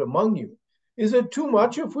seed among you, is it too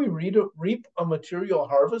much if we reap a material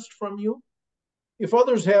harvest from you? If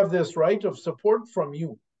others have this right of support from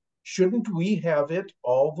you, shouldn't we have it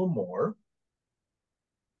all the more?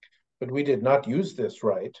 But we did not use this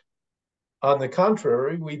right. On the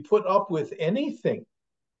contrary, we put up with anything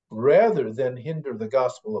rather than hinder the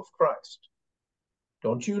gospel of Christ.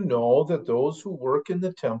 Don't you know that those who work in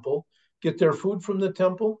the temple get their food from the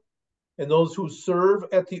temple, and those who serve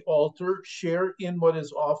at the altar share in what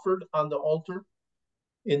is offered on the altar?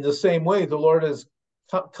 In the same way, the Lord has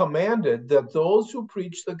commanded that those who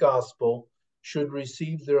preach the gospel should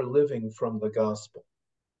receive their living from the gospel.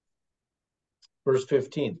 Verse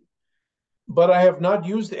 15. But I have not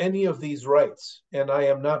used any of these rights, and I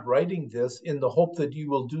am not writing this in the hope that you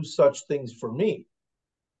will do such things for me.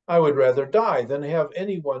 I would rather die than have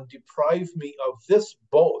anyone deprive me of this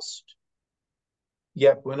boast.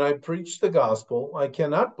 Yet when I preach the gospel, I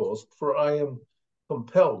cannot boast, for I am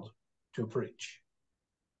compelled to preach.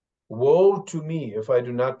 Woe to me if I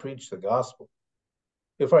do not preach the gospel.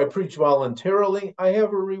 If I preach voluntarily, I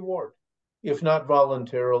have a reward. If not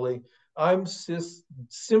voluntarily, I'm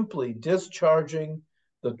simply discharging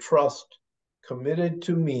the trust committed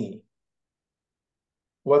to me.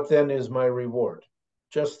 What then is my reward?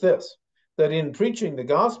 Just this, that in preaching the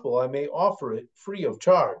gospel, I may offer it free of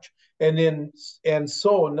charge, and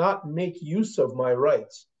so not make use of my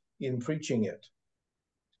rights in preaching it.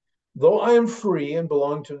 Though I am free and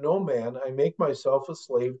belong to no man, I make myself a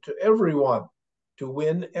slave to everyone to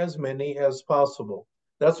win as many as possible.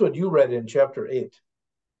 That's what you read in chapter 8.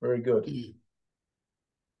 Very good.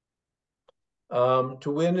 To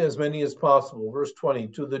win as many as possible. Verse 20,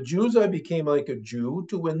 to the Jews I became like a Jew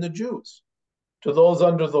to win the Jews. To those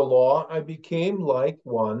under the law, I became like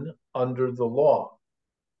one under the law,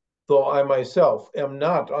 though I myself am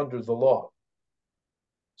not under the law,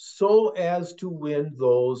 so as to win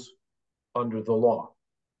those under the law.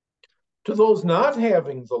 To those not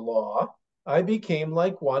having the law, I became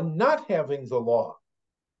like one not having the law,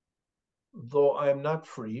 though I am not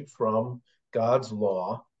free from God's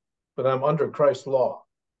law, but I'm under Christ's law,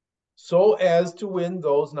 so as to win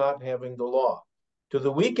those not having the law. To the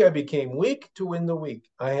weak I became weak to win the weak.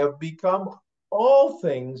 I have become all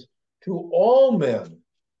things to all men,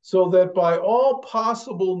 so that by all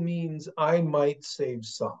possible means I might save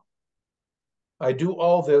some. I do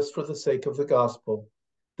all this for the sake of the gospel,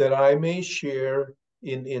 that I may share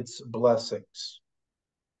in its blessings.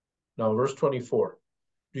 Now, verse 24.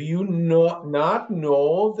 Do you not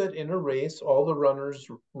know that in a race all the runners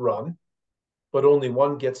run, but only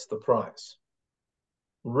one gets the prize?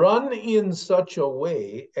 Run in such a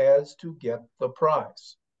way as to get the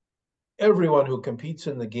prize. Everyone who competes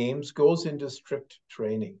in the games goes into strict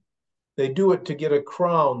training. They do it to get a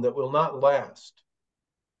crown that will not last,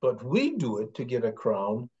 but we do it to get a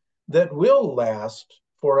crown that will last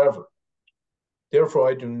forever. Therefore,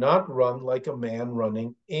 I do not run like a man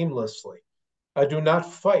running aimlessly. I do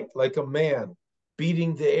not fight like a man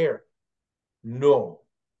beating the air. No,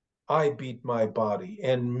 I beat my body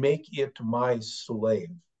and make it my slave,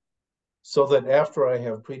 so that after I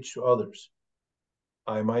have preached to others,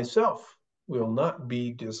 I myself will not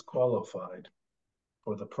be disqualified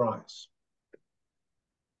for the prize.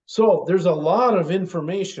 So there's a lot of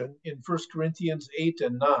information in 1 Corinthians 8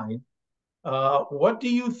 and 9. What do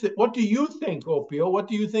you think, Opio? What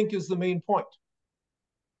do you think is the main point?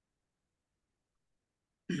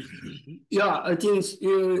 Yeah, I think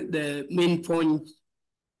the main point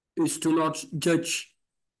is to not judge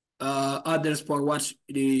others for what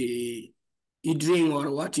they drink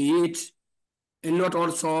or what he eat, and not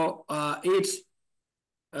also eat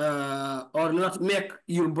or not make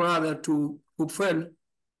your brother to fulfill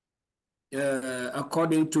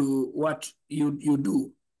according to what you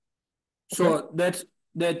do. Okay. So that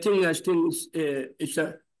the thing I think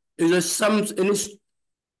is some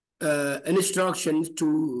instructions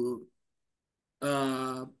to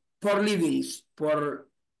for livings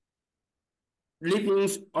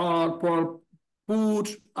or for food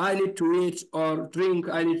I need to eat or drink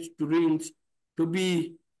I need to drink to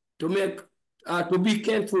be to be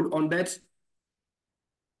careful on that.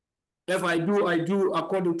 If I do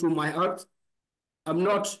according to my heart. I'm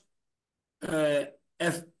not uh,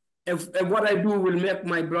 if if what I do will make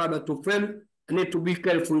my brother to fail, I need to be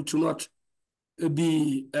careful to not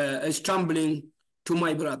be stumbling to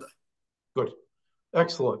my brother. Good.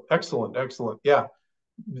 Excellent. Excellent. Excellent. Yeah.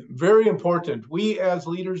 Very important. We as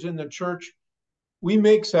leaders in the church, we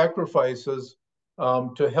make sacrifices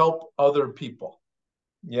to help other people.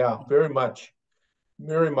 Yeah, very much.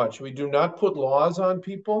 Very much. We do not put laws on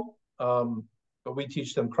people, but we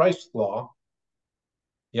teach them Christ's law.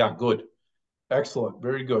 Yeah, good. Excellent.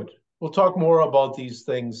 Very good. We'll talk more about these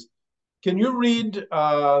things. Can you read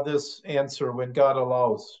this answer, when God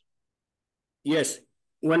allows? Yes,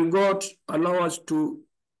 when God allows us to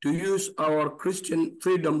use our Christian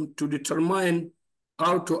freedom to determine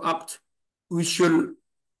how to act, we should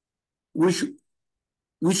we should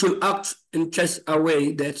we should act in such a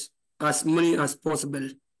way that as many as possible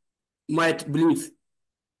might believe.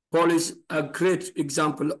 Paul is a great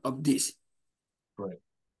example of this. Great.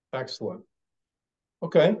 Excellent.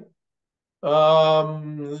 Okay.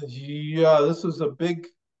 Yeah, this is a big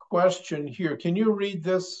question here. Can you read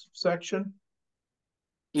this section?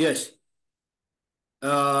 Yes.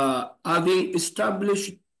 Having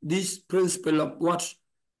established this principle of what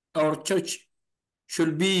our church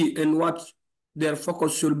should be and what their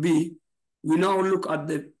focus should be, we now look at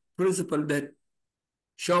the principle that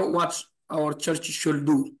show what our church should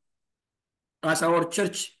do. As our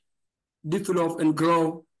church develop and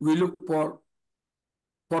grow, we look for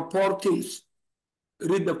 4 things.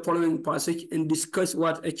 Read the following passage and discuss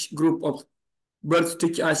what each group of birds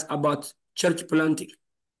teach us about church planting.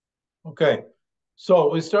 Okay.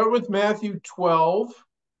 So we start with Matthew 12,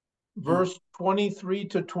 verse 23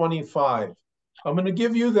 to 25. I'm going to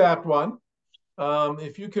give you that one.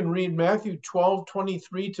 If you can read Matthew 12,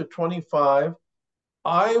 23 to 25,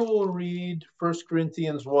 I will read 1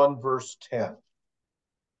 Corinthians 1, verse 10.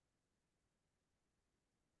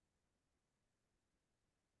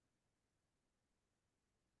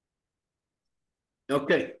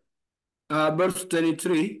 Okay. Verse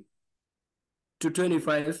 23 to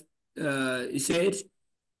 25, he said,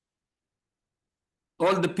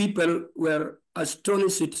 all the people were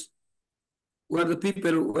astonished,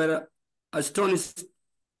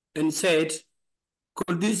 and said,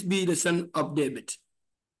 could this be the son of David?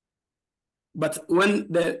 But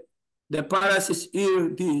when the Pharisees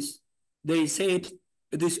heard this, they said,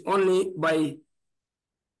 it is only by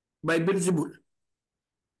Bibl,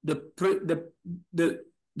 the prince,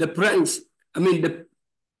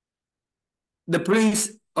 the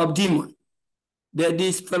prince of demon, that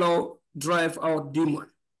this fellow drive out demon.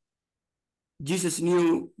 Jesus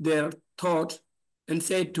knew their thought and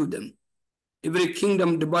said to them, every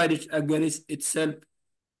kingdom divided against itself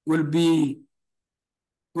will be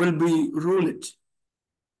ruined,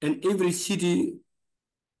 and every city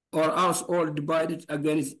or household divided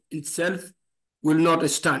against itself will not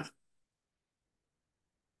stand.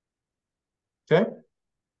 Okay.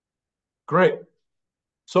 Great.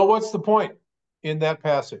 So what's the point in that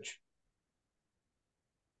passage?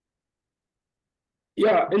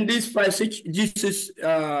 Yeah, in this passage, Jesus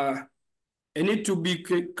need to be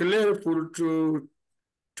careful to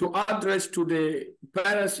address to the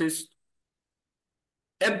Pharisees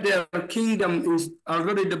if their kingdom is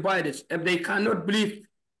already divided, if they cannot believe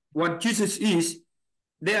what Jesus is,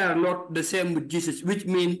 they are not the same with Jesus, which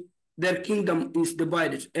means their kingdom is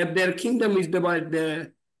divided. If their kingdom is divided,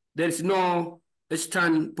 there is no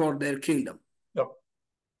stand for their kingdom.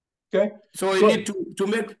 Okay. So you need to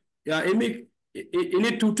make, yeah, you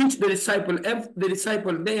need to teach the disciple. If the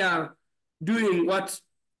disciple, they are doing what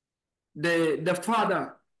the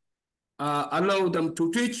Father allow them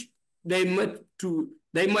to teach, they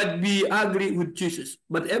might be agree with Jesus.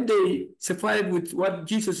 But if they separate with what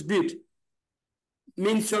Jesus did,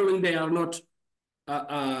 means showing they are not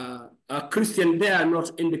a Christian, they are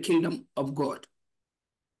not in the kingdom of God.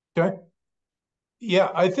 Okay.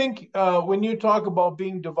 Yeah, I think when you talk about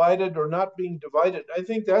being divided or not being divided, I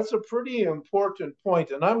think that's a pretty important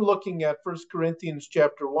point. And I'm looking at 1 Corinthians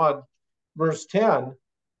chapter 1, verse 10,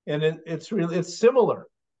 and it's similar.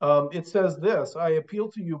 It says this, I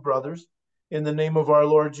appeal to you, brothers, in the name of our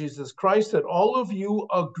Lord Jesus Christ, that all of you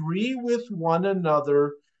agree with one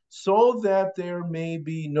another so that there may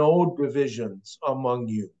be no divisions among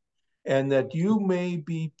you, and that you may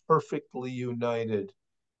be perfectly united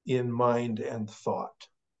in mind and thought.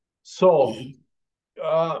 So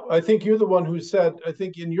I think you're the one who said, I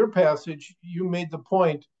think in your passage, you made the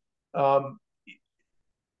point, um,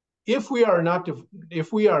 if we are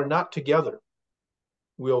not together,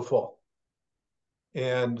 we'll fall.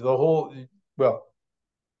 And well,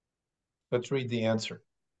 let's read the answer.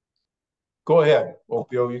 Go ahead,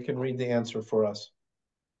 Opio, you can read the answer for us.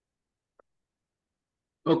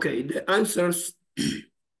 Okay, the answers,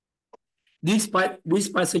 this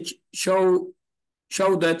passage show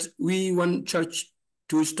that we want church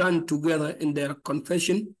to stand together in their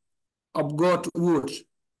confession of God's word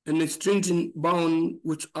and strengthen bound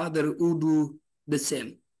with others who do the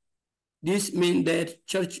same. This means that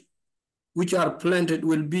church which are planted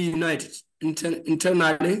will be united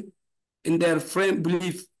internally in their firm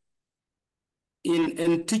belief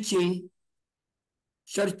in teaching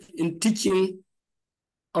church in teaching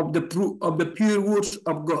of the pure words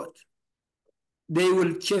of God. They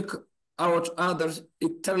will check out others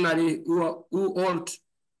eternally who hold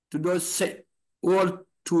to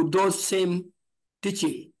those same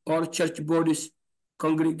teaching, or church bodies,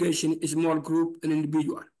 congregation, small group, and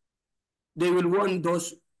individual. They will warn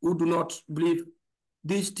those who do not believe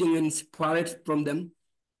these things and separate from them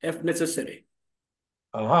if necessary.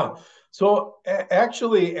 So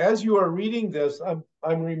actually, as you are reading this,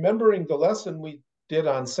 I'm remembering the lesson we did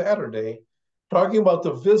on Saturday, talking about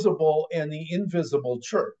the visible and the invisible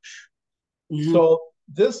church. So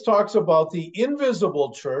this talks about the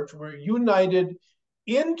invisible church. We're united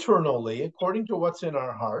internally, according to what's in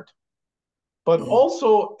our heart, but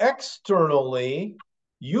also externally.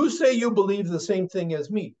 You say you believe the same thing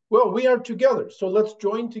as me. Well, we are together, so let's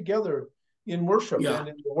join together in worship and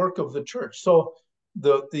in the work of the church. So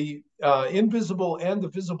the invisible and the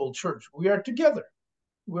visible church, we are together.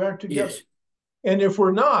 We are together. Yes. And if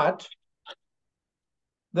we're not,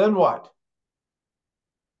 then what?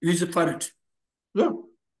 We separate.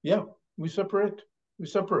 Yeah, we separate.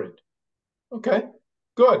 Okay,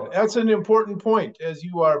 good. That's an important point as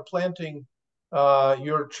you are planting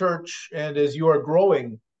your church and as you are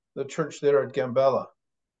growing the church there at Gambella.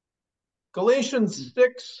 Galatians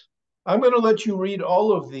 6, I'm going to let you read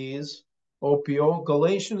all of these, Opio.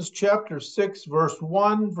 Galatians chapter 6, verse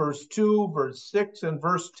 1, verse 2, verse 6, and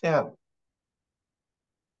verse 10.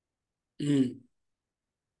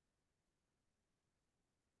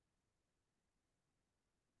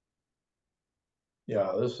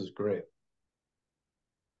 Yeah, this is great.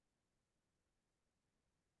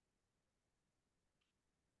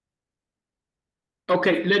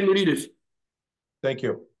 Okay, let me read it. Thank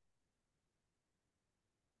you.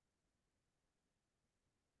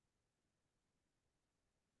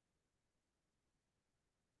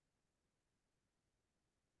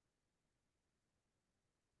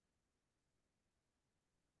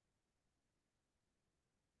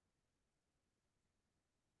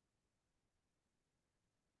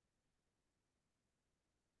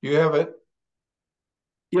 You have it?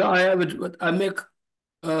 Yeah, I have it, but I make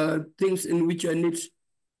things in which I need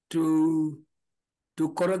to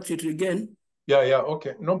correct it again. Yeah,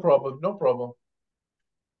 okay. No problem.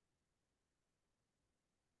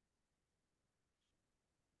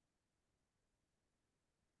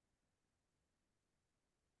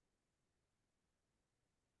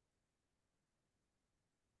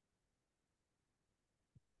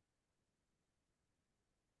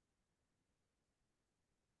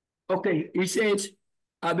 Okay, he says,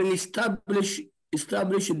 I've been established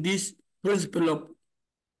this principle of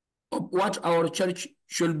what our church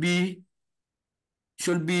should be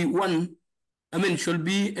should be, and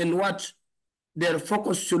what their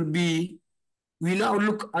focus should be. We now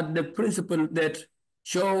look at the principle that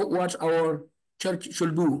show what our church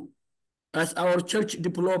should do. As our church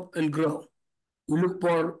develop and grow, we look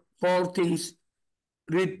for four things.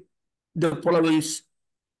 Read the following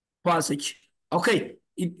passage. Okay.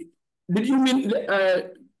 Did you mean?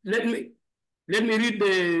 Let me read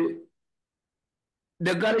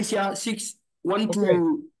the Galatia 6:1 Okay.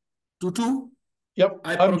 to 2. Yep.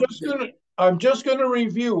 I'm just gonna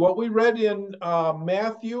review what we read in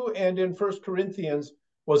Matthew and in First Corinthians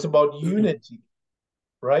was about unity,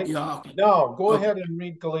 right? Yeah. Okay. Now go Okay. ahead and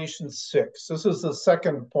read Galatians 6. This is the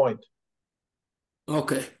second point.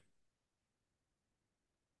 Okay.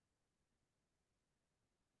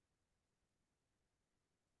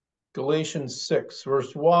 Galatians 6,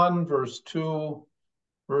 verse 1, verse 2,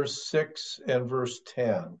 verse 6, and verse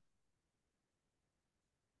 10.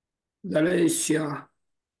 Galatia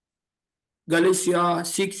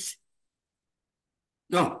 6.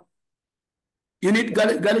 No. You need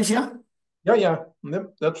Galatia? Yeah.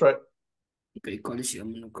 Yep, that's right. Okay, Galatia.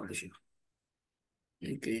 No, Galatia.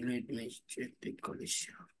 Okay, let me check the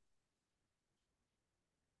Galatia.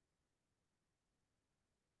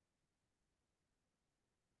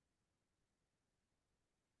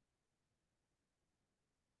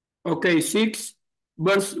 Okay, 6,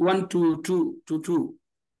 verse 1 to 2.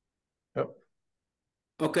 Yep.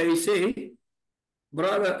 Okay, say,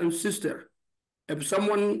 brother and sister, if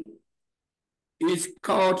someone is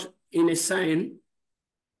caught in a sin,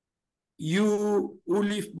 you who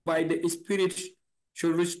live by the Spirit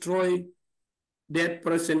should destroy that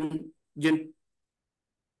person,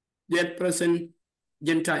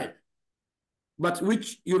 Gentile, but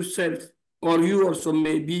which yourself or you also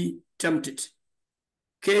may be tempted.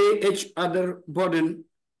 Carry each other burden,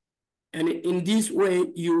 and in this way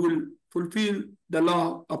you will fulfill the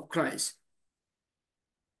law of Christ.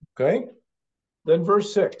 Okay. Then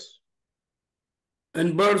verse 6.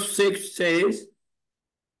 And verse 6 says,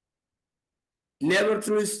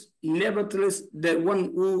 nevertheless, the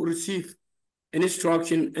one who receives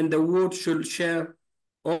instruction and the word should share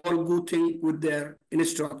all good things with their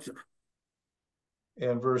instructor.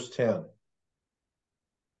 And verse 10.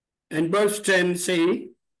 And verse 10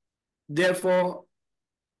 say, therefore,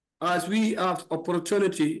 as we have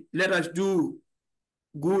opportunity, let us do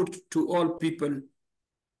good to all people,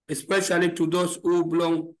 especially to those who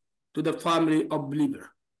belong to the family of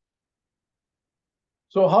believer.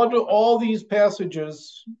 So how do all these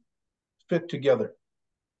passages fit together?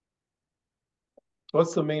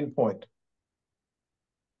 What's the main point?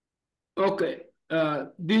 Okay,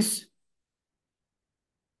 this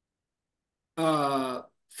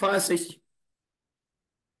passage,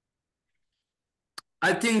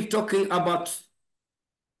 I think, talking about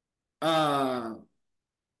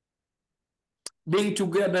being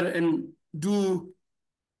together and do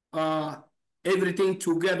everything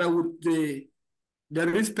together with the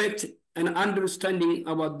respect and understanding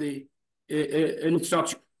about the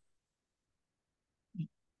instruction.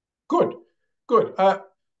 Good.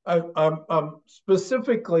 I'm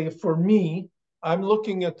specifically for me, I'm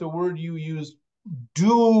looking at the word you used,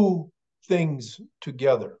 do things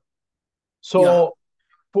together. So Yeah.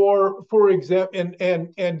 for example,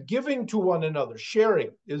 and giving to one another,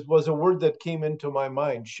 sharing was a word that came into my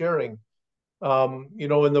mind, sharing.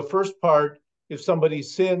 In the first part, if somebody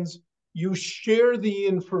sins, you share the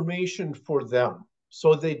information for them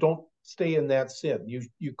so they don't stay in that sin.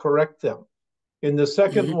 You correct them. In the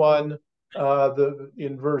second one,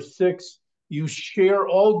 in verse 6, you share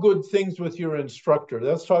all good things with your instructor.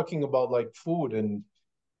 That's talking about like food and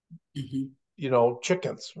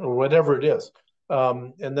chickens or whatever it is.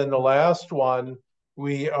 And then the last one,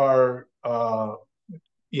 we are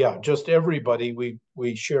just everybody,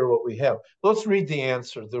 we share what we have. Let's read the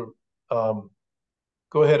answer.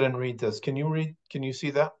 Go ahead and read this. Can you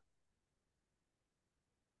see that?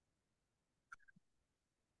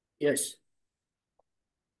 Yes.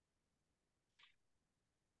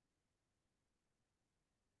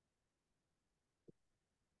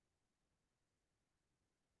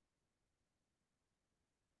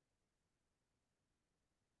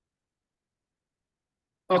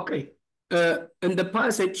 Okay. In the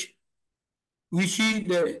passage, we see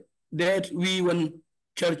that we want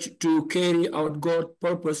church to carry out God's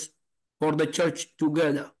purpose for the church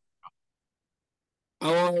together.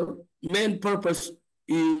 Our main purpose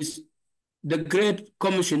is the Great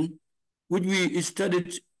Commission, which we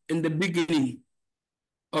studied in the beginning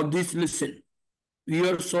of this lesson. We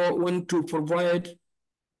also want to provide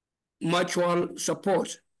mutual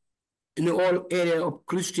support in all areas of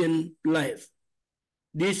Christian life.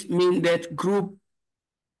 This means that group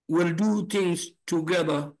will do things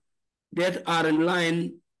together that are in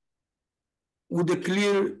line with the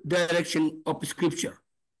clear direction of Scripture.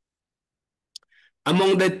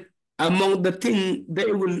 Among the things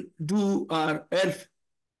they will do are help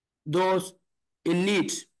those in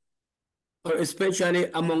need, especially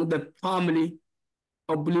among the family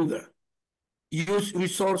of believer. Use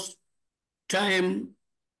resource, time,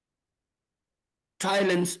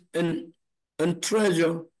 talents, and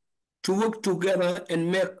treasure to work together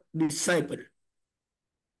and make disciple.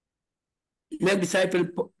 Make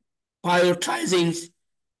disciple prioritizing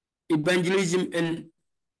evangelism and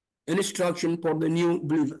instruction for the new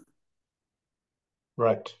believer.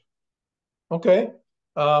 Right. Okay.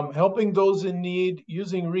 Helping those in need,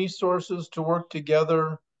 using resources to work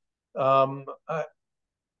together.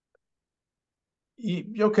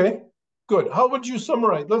 Okay, good. How would you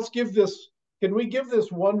summarize? Let's give this, can we give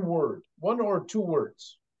this one word, one or two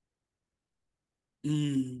words?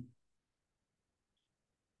 Yeah,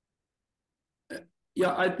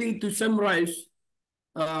 I think to summarize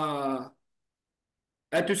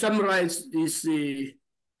is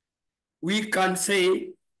we can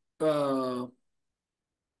say the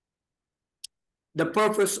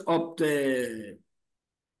purpose of the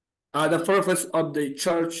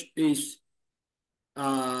church is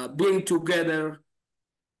being together,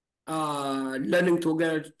 learning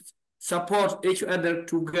together, support each other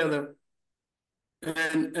together,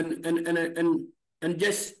 and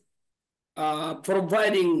just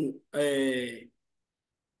providing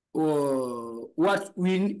what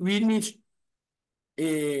we need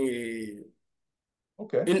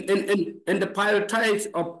Okay. in the prioritize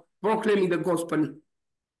of proclaiming the gospel,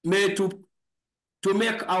 made to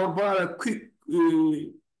make our brother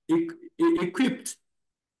equipped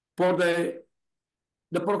for the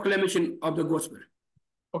proclamation of the gospel.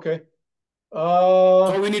 Okay.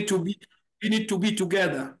 So we need to be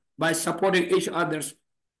together by supporting each others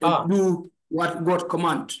and do what God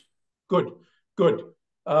commands. Good, good.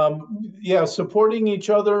 Yeah, supporting each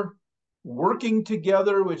other, working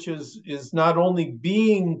together, which is not only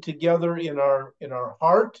being together in our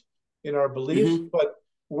heart, in our beliefs, but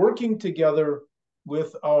working together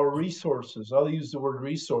with our resources. I'll use the word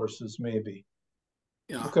resources, maybe.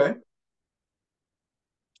 Yeah. Okay.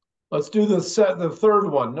 Let's do the third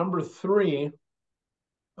one, number 3.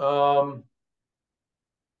 2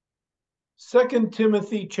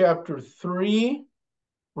 Timothy chapter 3,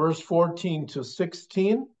 verse 14 to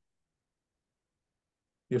 16.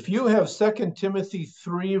 If you have 2 Timothy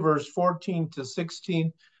 3, verse 14 to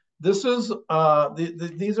 16, this is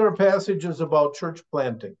these are passages about church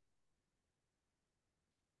planting.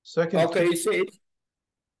 Okay, say it.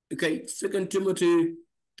 Okay, 2 Timothy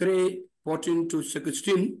 3, 14 to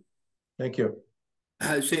 16. Thank you.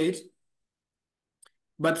 I said,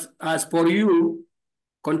 but as for you,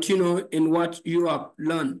 continue in what you have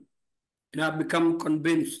learned and have become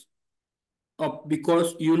convinced of,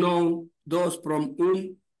 because you know those from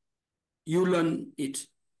whom you learn it.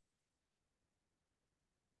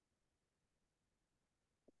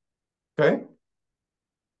 Okay.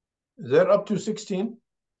 Is that up to 16?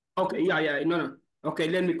 Okay, yeah, no. Okay,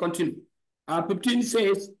 let me continue. 15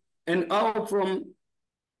 says, and out from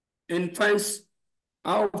infants,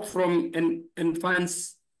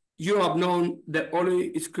 you have known the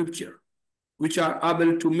Holy Scripture, which are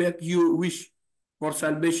able to make you wish for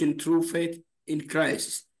salvation through faith in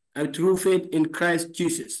Christ, and through faith in Christ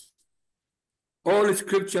Jesus. All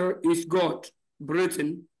Scripture is God-breathed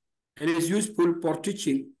and is useful for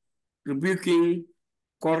teaching, rebuking,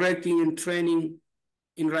 correcting, and training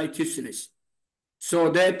in righteousness,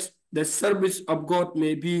 so that the service of God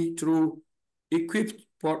may be equipped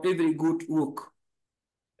for every good work.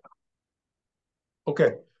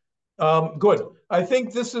 Okay. Good. I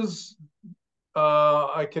think this is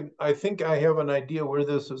I think I have an idea where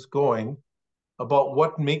this is going about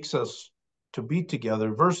what makes us to be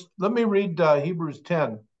together. Let me read Hebrews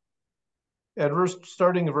 10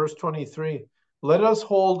 starting at verse 23. Let us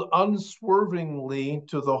hold unswervingly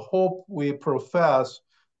to the hope we profess,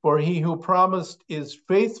 for he who promised is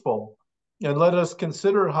faithful. And let us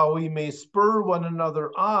consider how we may spur one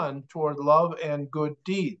another on toward love and good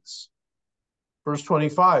deeds. Verse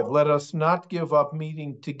 25, let us not give up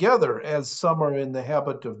meeting together as some are in the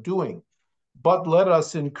habit of doing, but let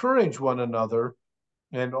us encourage one another,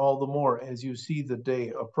 and all the more as you see the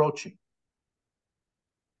day approaching.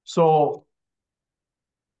 So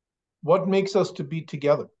what makes us to be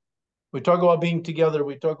together? We talk about being together.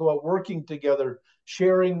 We talk about working together,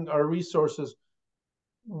 sharing our resources.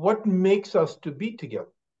 What makes us to be together?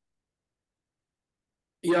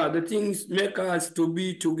 Yeah, the things make us to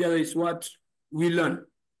be together is what we learn.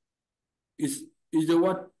 Is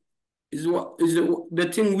the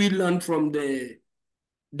thing we learn from the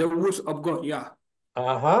words of God. Yeah.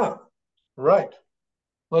 Right.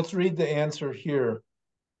 Let's read the answer here.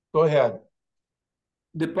 Go ahead.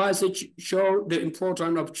 The passage shows the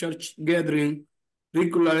importance of church gathering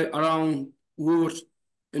regularly around words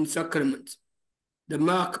and sacraments. The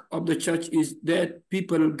mark of the church is that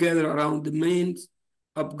people gather around the means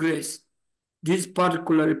of grace. This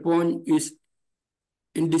particular point is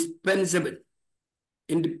indispensable.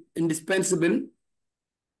 Indispensable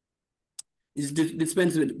is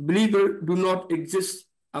dispensable. Believers do not exist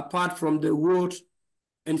apart from the word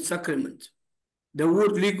and sacrament. The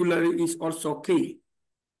word regularly is also key.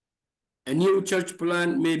 A new church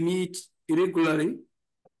plan may meet irregularly.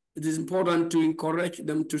 It is important to encourage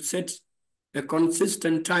them to set a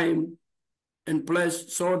consistent time and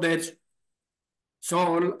place so that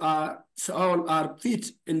all are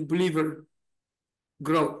fit in believer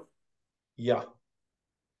growth. Yeah.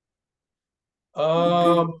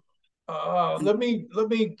 You agree? Let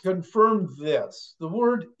me confirm this. The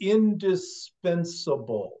word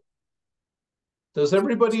indispensable. Does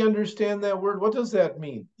everybody understand that word? What does that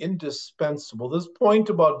mean? Indispensable. This point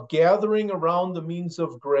about gathering around the means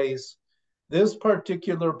of grace, this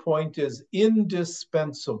particular point is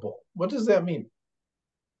indispensable. What does that mean?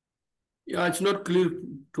 Yeah, it's not clear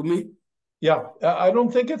to me. Yeah, I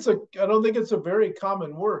don't think it's a very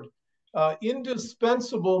common word.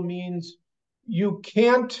 Indispensable means you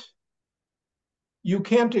can't you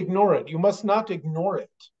can't ignore it. You must not ignore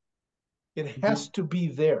it. It has to be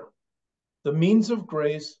there. The means of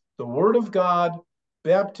grace, the Word of God,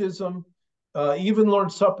 baptism, even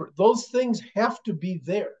Lord's Supper, those things have to be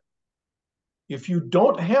there. If you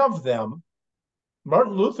don't have them,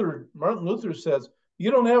 Martin Luther says,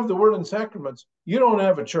 you don't have the Word and sacraments, you don't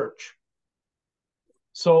have a church.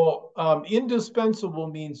 So indispensable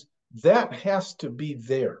means that has to be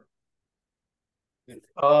there.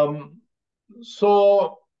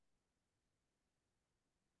 So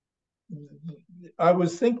I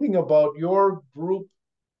was thinking about your group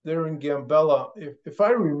there in Gambella. If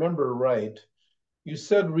I remember right, you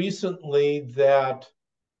said recently that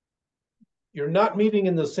you're not meeting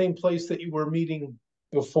in the same place that you were meeting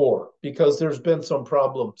before because there's been some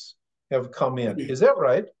problems have come in. Is that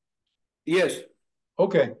right? Yes.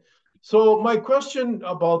 Okay. So my question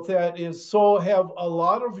about that is, so have a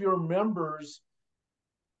lot of your members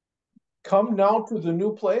come now to the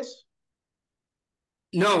new place?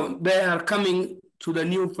 No, they are coming to the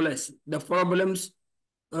new place. The problems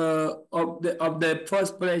of the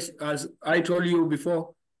first place, as I told you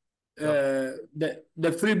before,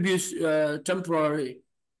 the previous temporary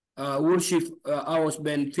worship hours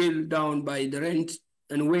been filled down by the rent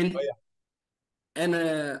and wind, Oh, yeah. and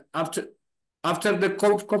after the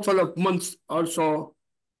couple of months also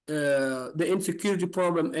the insecurity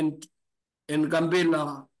problem in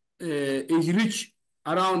Gambela is reached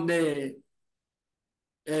around the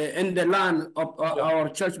in the land of Yeah. our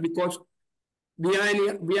church, because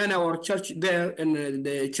behind our church there in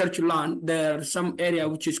the church land there are some area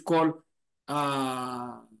which is called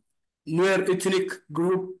uh, near ethnic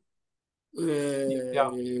group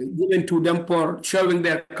Yeah. given to them for showing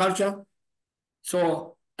their culture.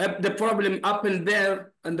 So if the problem happened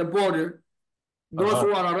there on the border, those Uh-huh.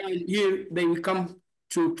 who are around here, they will come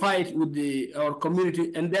to fight with our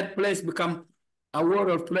community, and that place become a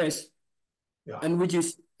war place, Yeah. and which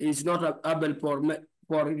is not able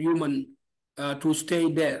for human to stay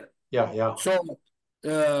there. Yeah. Yeah. So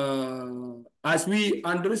as we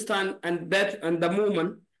understand and that and the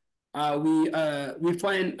moment we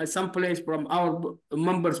find some place from our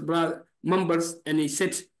members, and he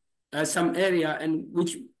set some area in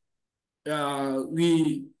which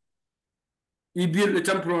we build a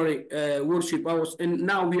temporary worship house, and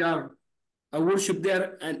now we are worship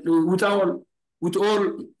there and with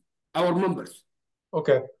all our members.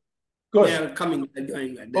 Okay. They Good. are coming and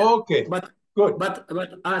doing there. Okay. But Good. but but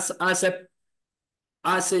as a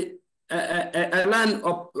land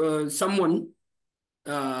of someone,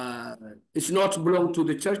 it's not belong to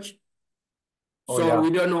the church, Oh, so yeah. we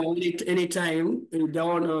don't know any time the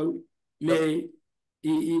owner Yep. may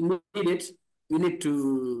he need it. We need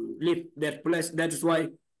to leave that place. That is why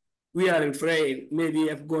we are afraid. Maybe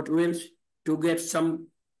I've got wills to get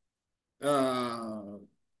uh,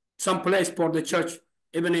 some place for the church,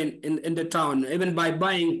 even in the town, even by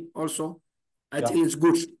buying also. I Yeah. think it's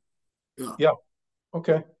good. Yeah. Yeah.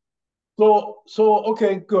 Okay. So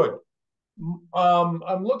okay, good.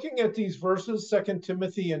 I'm looking at these verses, Second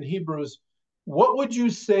Timothy and Hebrews. What would you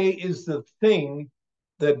say is the thing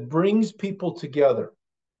that brings people together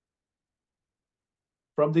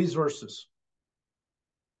from these verses?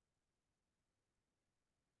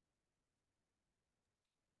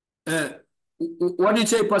 Uh, what do you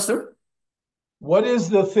say, Pastor? What is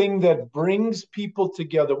the thing that brings people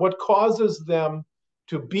together? What causes them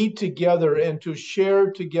to be together and to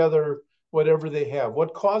share together whatever they have?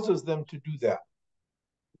 What causes them to do that?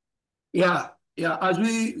 Yeah, yeah. As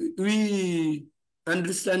we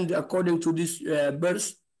understand according to this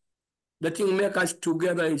verse, the thing make us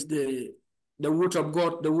together is the word of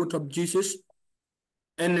God, the word of Jesus,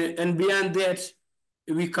 and beyond that,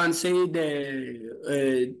 we can say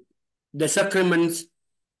the sacraments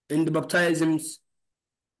and the baptisms.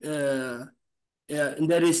 Yeah, and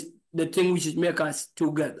that is the thing which is make us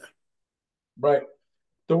together. Right.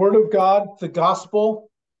 The Word of God, the gospel,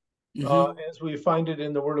 Mm-hmm. as we find it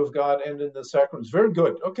in the Word of God and in the sacraments. Very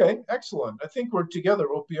good. Okay, excellent. I think we're together,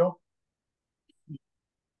 Opio.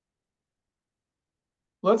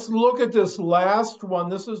 Let's look at this last one.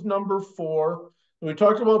 This is number 4. We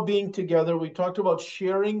talked about being together. We talked about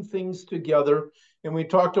sharing things together. And we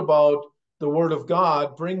talked about the Word of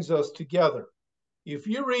God brings us together. If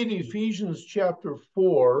you read Ephesians chapter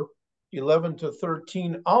 4, 11 to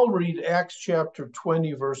 13, I'll read Acts chapter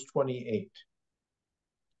 20, verse 28.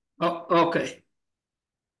 Oh, okay.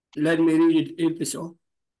 Let me read it episode.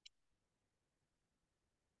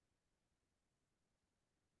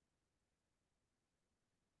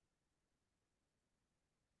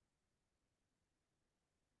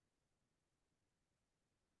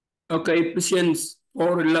 Okay, Ephesians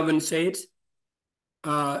 4:11 says,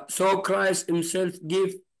 so Christ himself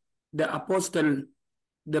gave the apostle,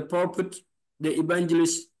 the prophet, the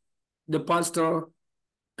evangelist, the pastor,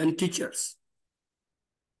 and teachers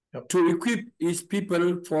Yep. to equip his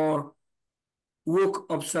people for work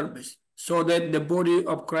of service, so that the body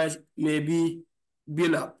of Christ may be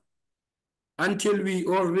built up until we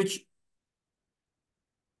all reach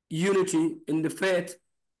unity in the faith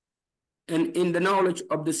and in the knowledge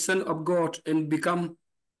of the Son of God and become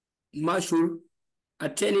mature,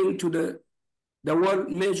 attaining to the whole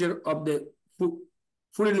measure of the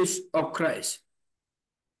fullness of Christ.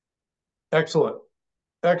 Excellent.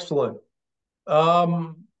 Excellent.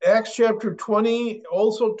 Acts chapter 20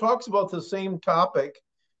 also talks about the same topic.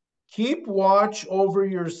 Keep watch over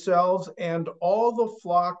yourselves and all the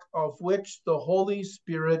flock of which the Holy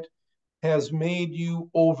Spirit has made you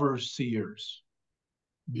overseers.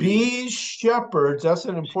 Be shepherds, that's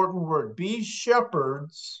an important word. Be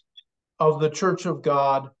shepherds of the church of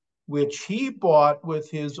God, which he bought with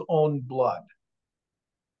his own blood.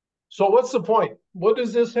 So, what's the point? What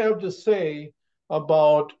does this have to say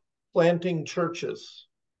about planting churches?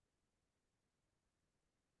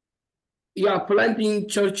 Yeah, planting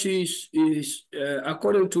churches is,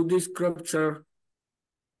 according to this scripture,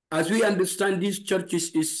 as we understand, these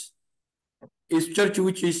churches is church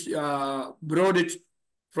which is brought it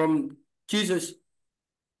from Jesus,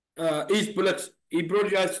 his blood. He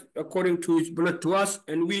brought us according to his blood to us,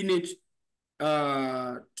 and we need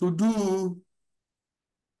to do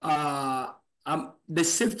the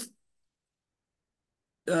shift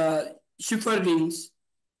uh, shepherdings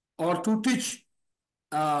or to teach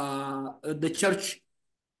the church,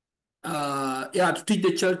 yeah, to teach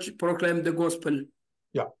the church, proclaim the gospel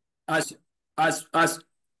Yeah. as as as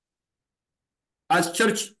as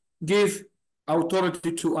church gave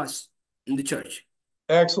authority to us in the church.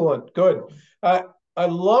 Excellent. Good. I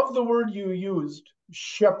love the word you used,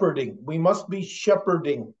 shepherding. We must be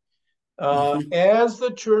shepherding Mhm. as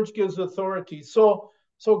the church gives authority. So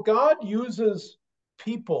God uses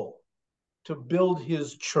people to build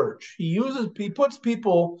his church. He puts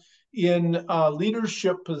people in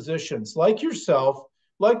leadership positions like yourself,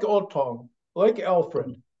 like Otong, like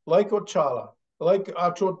Alfred, like Ochala, like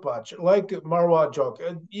Achotpach, like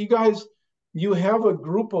Marwajok. You guys, you have a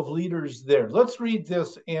group of leaders there. Let's read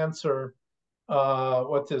this answer,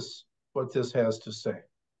 what this has to say.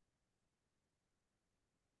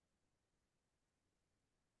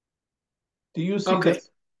 Do you see Okay. this?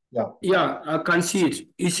 Yeah. Yeah, I can see it.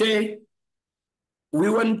 He say we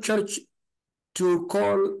want church to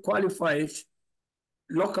call qualified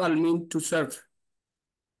local men to serve.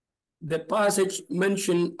 The passage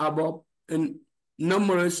mentioned above and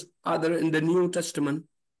numerous other in the New Testament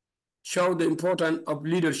show the importance of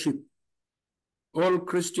leadership. All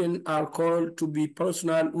Christians are called to be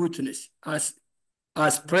personal witness as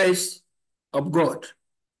praise of God.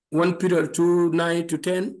 1 Peter 2, 9 to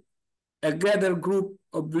 10, a gathered group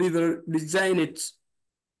of believers designed,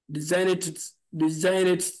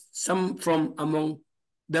 designed some from among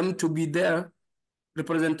them to be their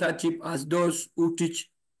representative as those who teach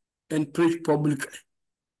and preach publicly.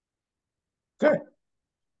 Okay.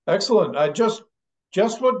 Excellent. Just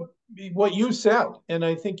what you said, and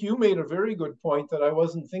I think you made a very good point that I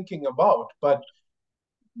wasn't thinking about, but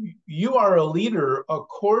you are a leader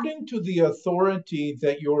according to the authority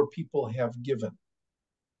that your people have given.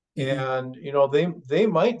 Mm-hmm. And they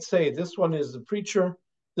might say this one is the preacher,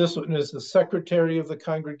 this one is the secretary of the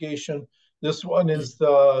congregation, this one is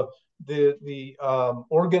the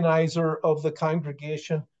organizer of the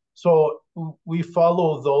congregation. So we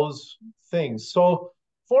follow those things. So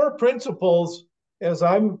 4 principles, as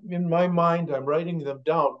I'm in my mind, I'm writing them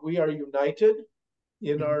down. We are united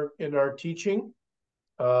in Mm-hmm. our teaching.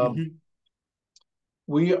 Um, Mm-hmm.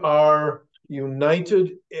 we are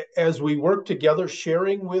united as we work together,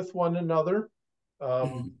 sharing with one another.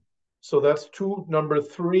 Mm-hmm. So that's 2. Number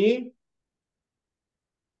 3.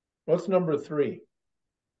 What's number 3?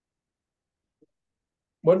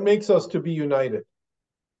 What makes us to be united?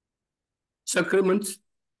 Sacraments.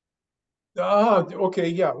 Okay,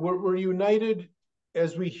 yeah. We're united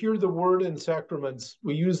as we hear the word and sacraments.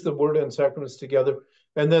 We use the word and sacraments together.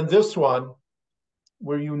 And then this one,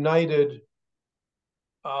 we're united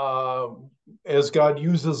uh, as God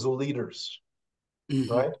uses the leaders,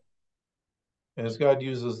 right? Mm-hmm. As God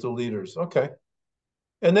uses the leaders. Okay.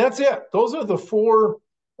 And that's it. Those are the 4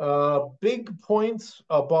 big points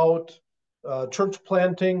about church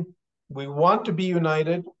planting. We want to be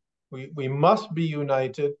united. We must be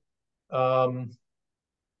united. Um,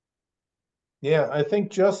 yeah, I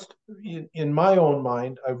think just in my own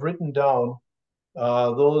mind, I've written down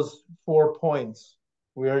those 4 points.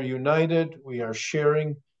 We are united. We are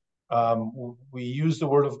sharing. We use the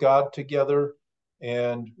word of God together,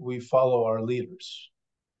 and we follow our leaders.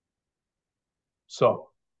 So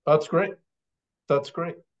that's great. That's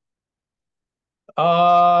great.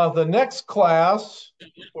 The next class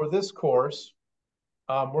for this course,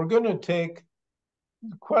 we're going to take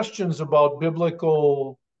questions about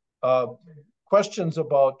biblical questions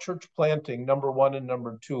about church planting, number 1 and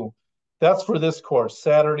number 2. That's for this course,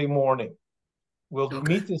 Saturday morning. We'll Okay.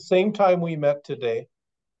 meet the same time we met today.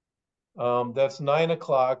 That's 9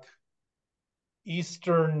 o'clock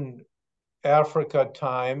Eastern Africa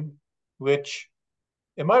time, which,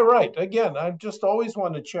 am I right? Again, I just always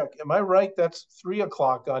want to check. Am I right? That's 3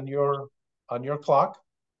 o'clock on your clock?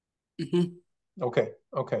 Mm-hmm. Okay,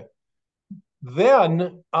 okay.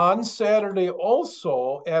 Then on Saturday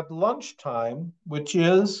also at lunchtime, which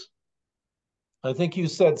is, I think you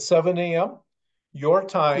said 7 a.m. your Yeah.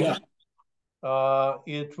 time,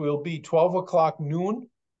 it will be 12 o'clock noon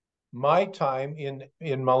my time in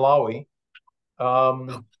Malawi.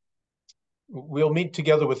 Oh, We'll meet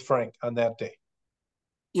together with Frank on that day.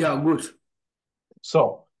 yeah, good.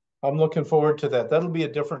 So I'm looking forward to that. That'll be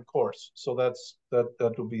a different course. So that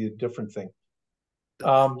will be a different thing.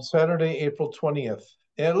 Saturday, April 20th.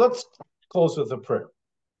 And let's close with a prayer.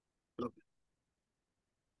 Okay.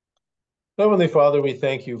 Heavenly Father, we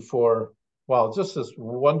thank you for, wow, just this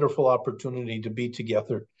wonderful opportunity to be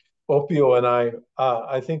together. Opio and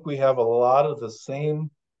I think we have a lot of the same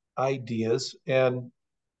ideas, and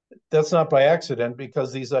that's not by accident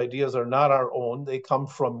because these ideas are not our own. They come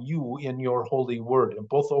from you in your holy word. And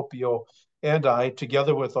both Opio and I,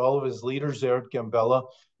 together with all of his leaders there at Gambella,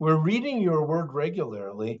 we're reading your word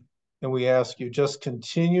regularly. And we ask you just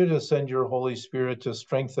continue to send your Holy Spirit to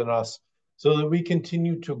strengthen us so that we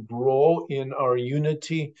continue to grow in our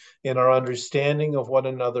unity, in our understanding of one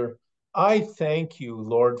another. I thank you,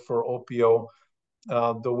 Lord, for Opio,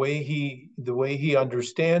 the way he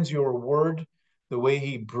understands your word, the way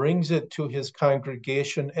he brings it to his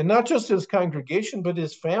congregation, and not just his congregation, but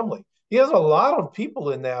his family. He has a lot of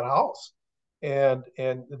people in that house, and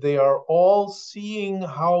they are all seeing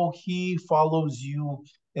how he follows you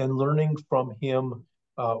and learning from him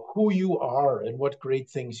who you are and what great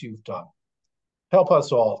things you've done. Help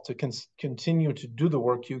us all to continue to do the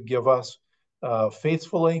work you give us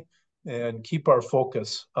faithfully and keep our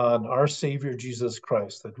focus on our Savior Jesus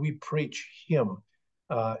Christ, that we preach him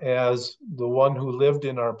as the one who lived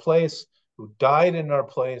in our place, who died in our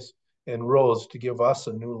place, and rose to give us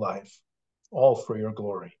a new life, all for your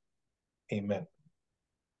glory. Amen.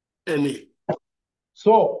 Amen.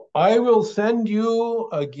 So I will send you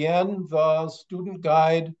again the student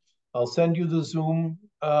guide. I'll send you the Zoom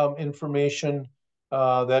information.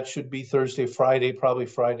 That should be Thursday, Friday, probably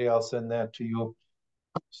Friday. I'll send that to you.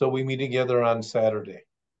 So we meet together on Saturday.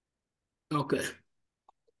 Okay.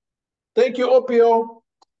 Thank you, Opio.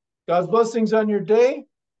 God's blessings on your day.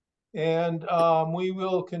 And we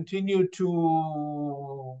will continue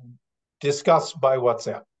to discuss by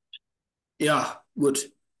WhatsApp. Yeah, good.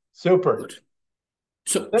 Super. Good.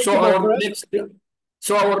 So Thank so you, my our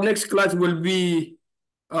friend. next class will be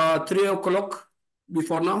 3 o'clock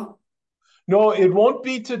before now. No, it won't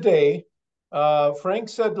be today. Frank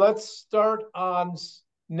said let's start on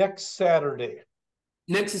next Saturday.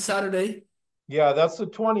 Next Saturday. Yeah, that's the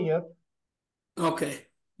 20th. Okay.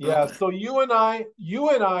 Yeah, Okay. so you and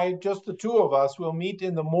I, just the two of us, will meet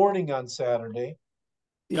in the morning on Saturday.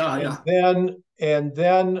 Yeah. And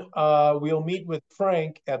then we'll meet with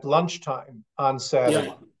Frank at lunchtime on Saturday.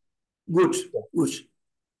 Yeah. Good.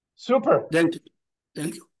 Super. Thank you.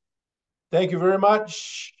 Thank you very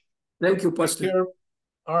much. Thank you, Pastor. Take care.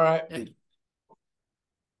 All right. Thank you.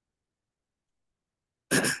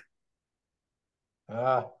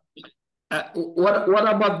 What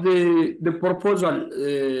about the proposal?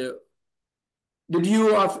 Did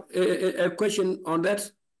you have a question on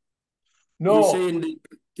that? No. You saying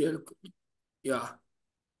yeah.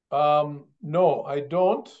 No, I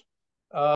don't.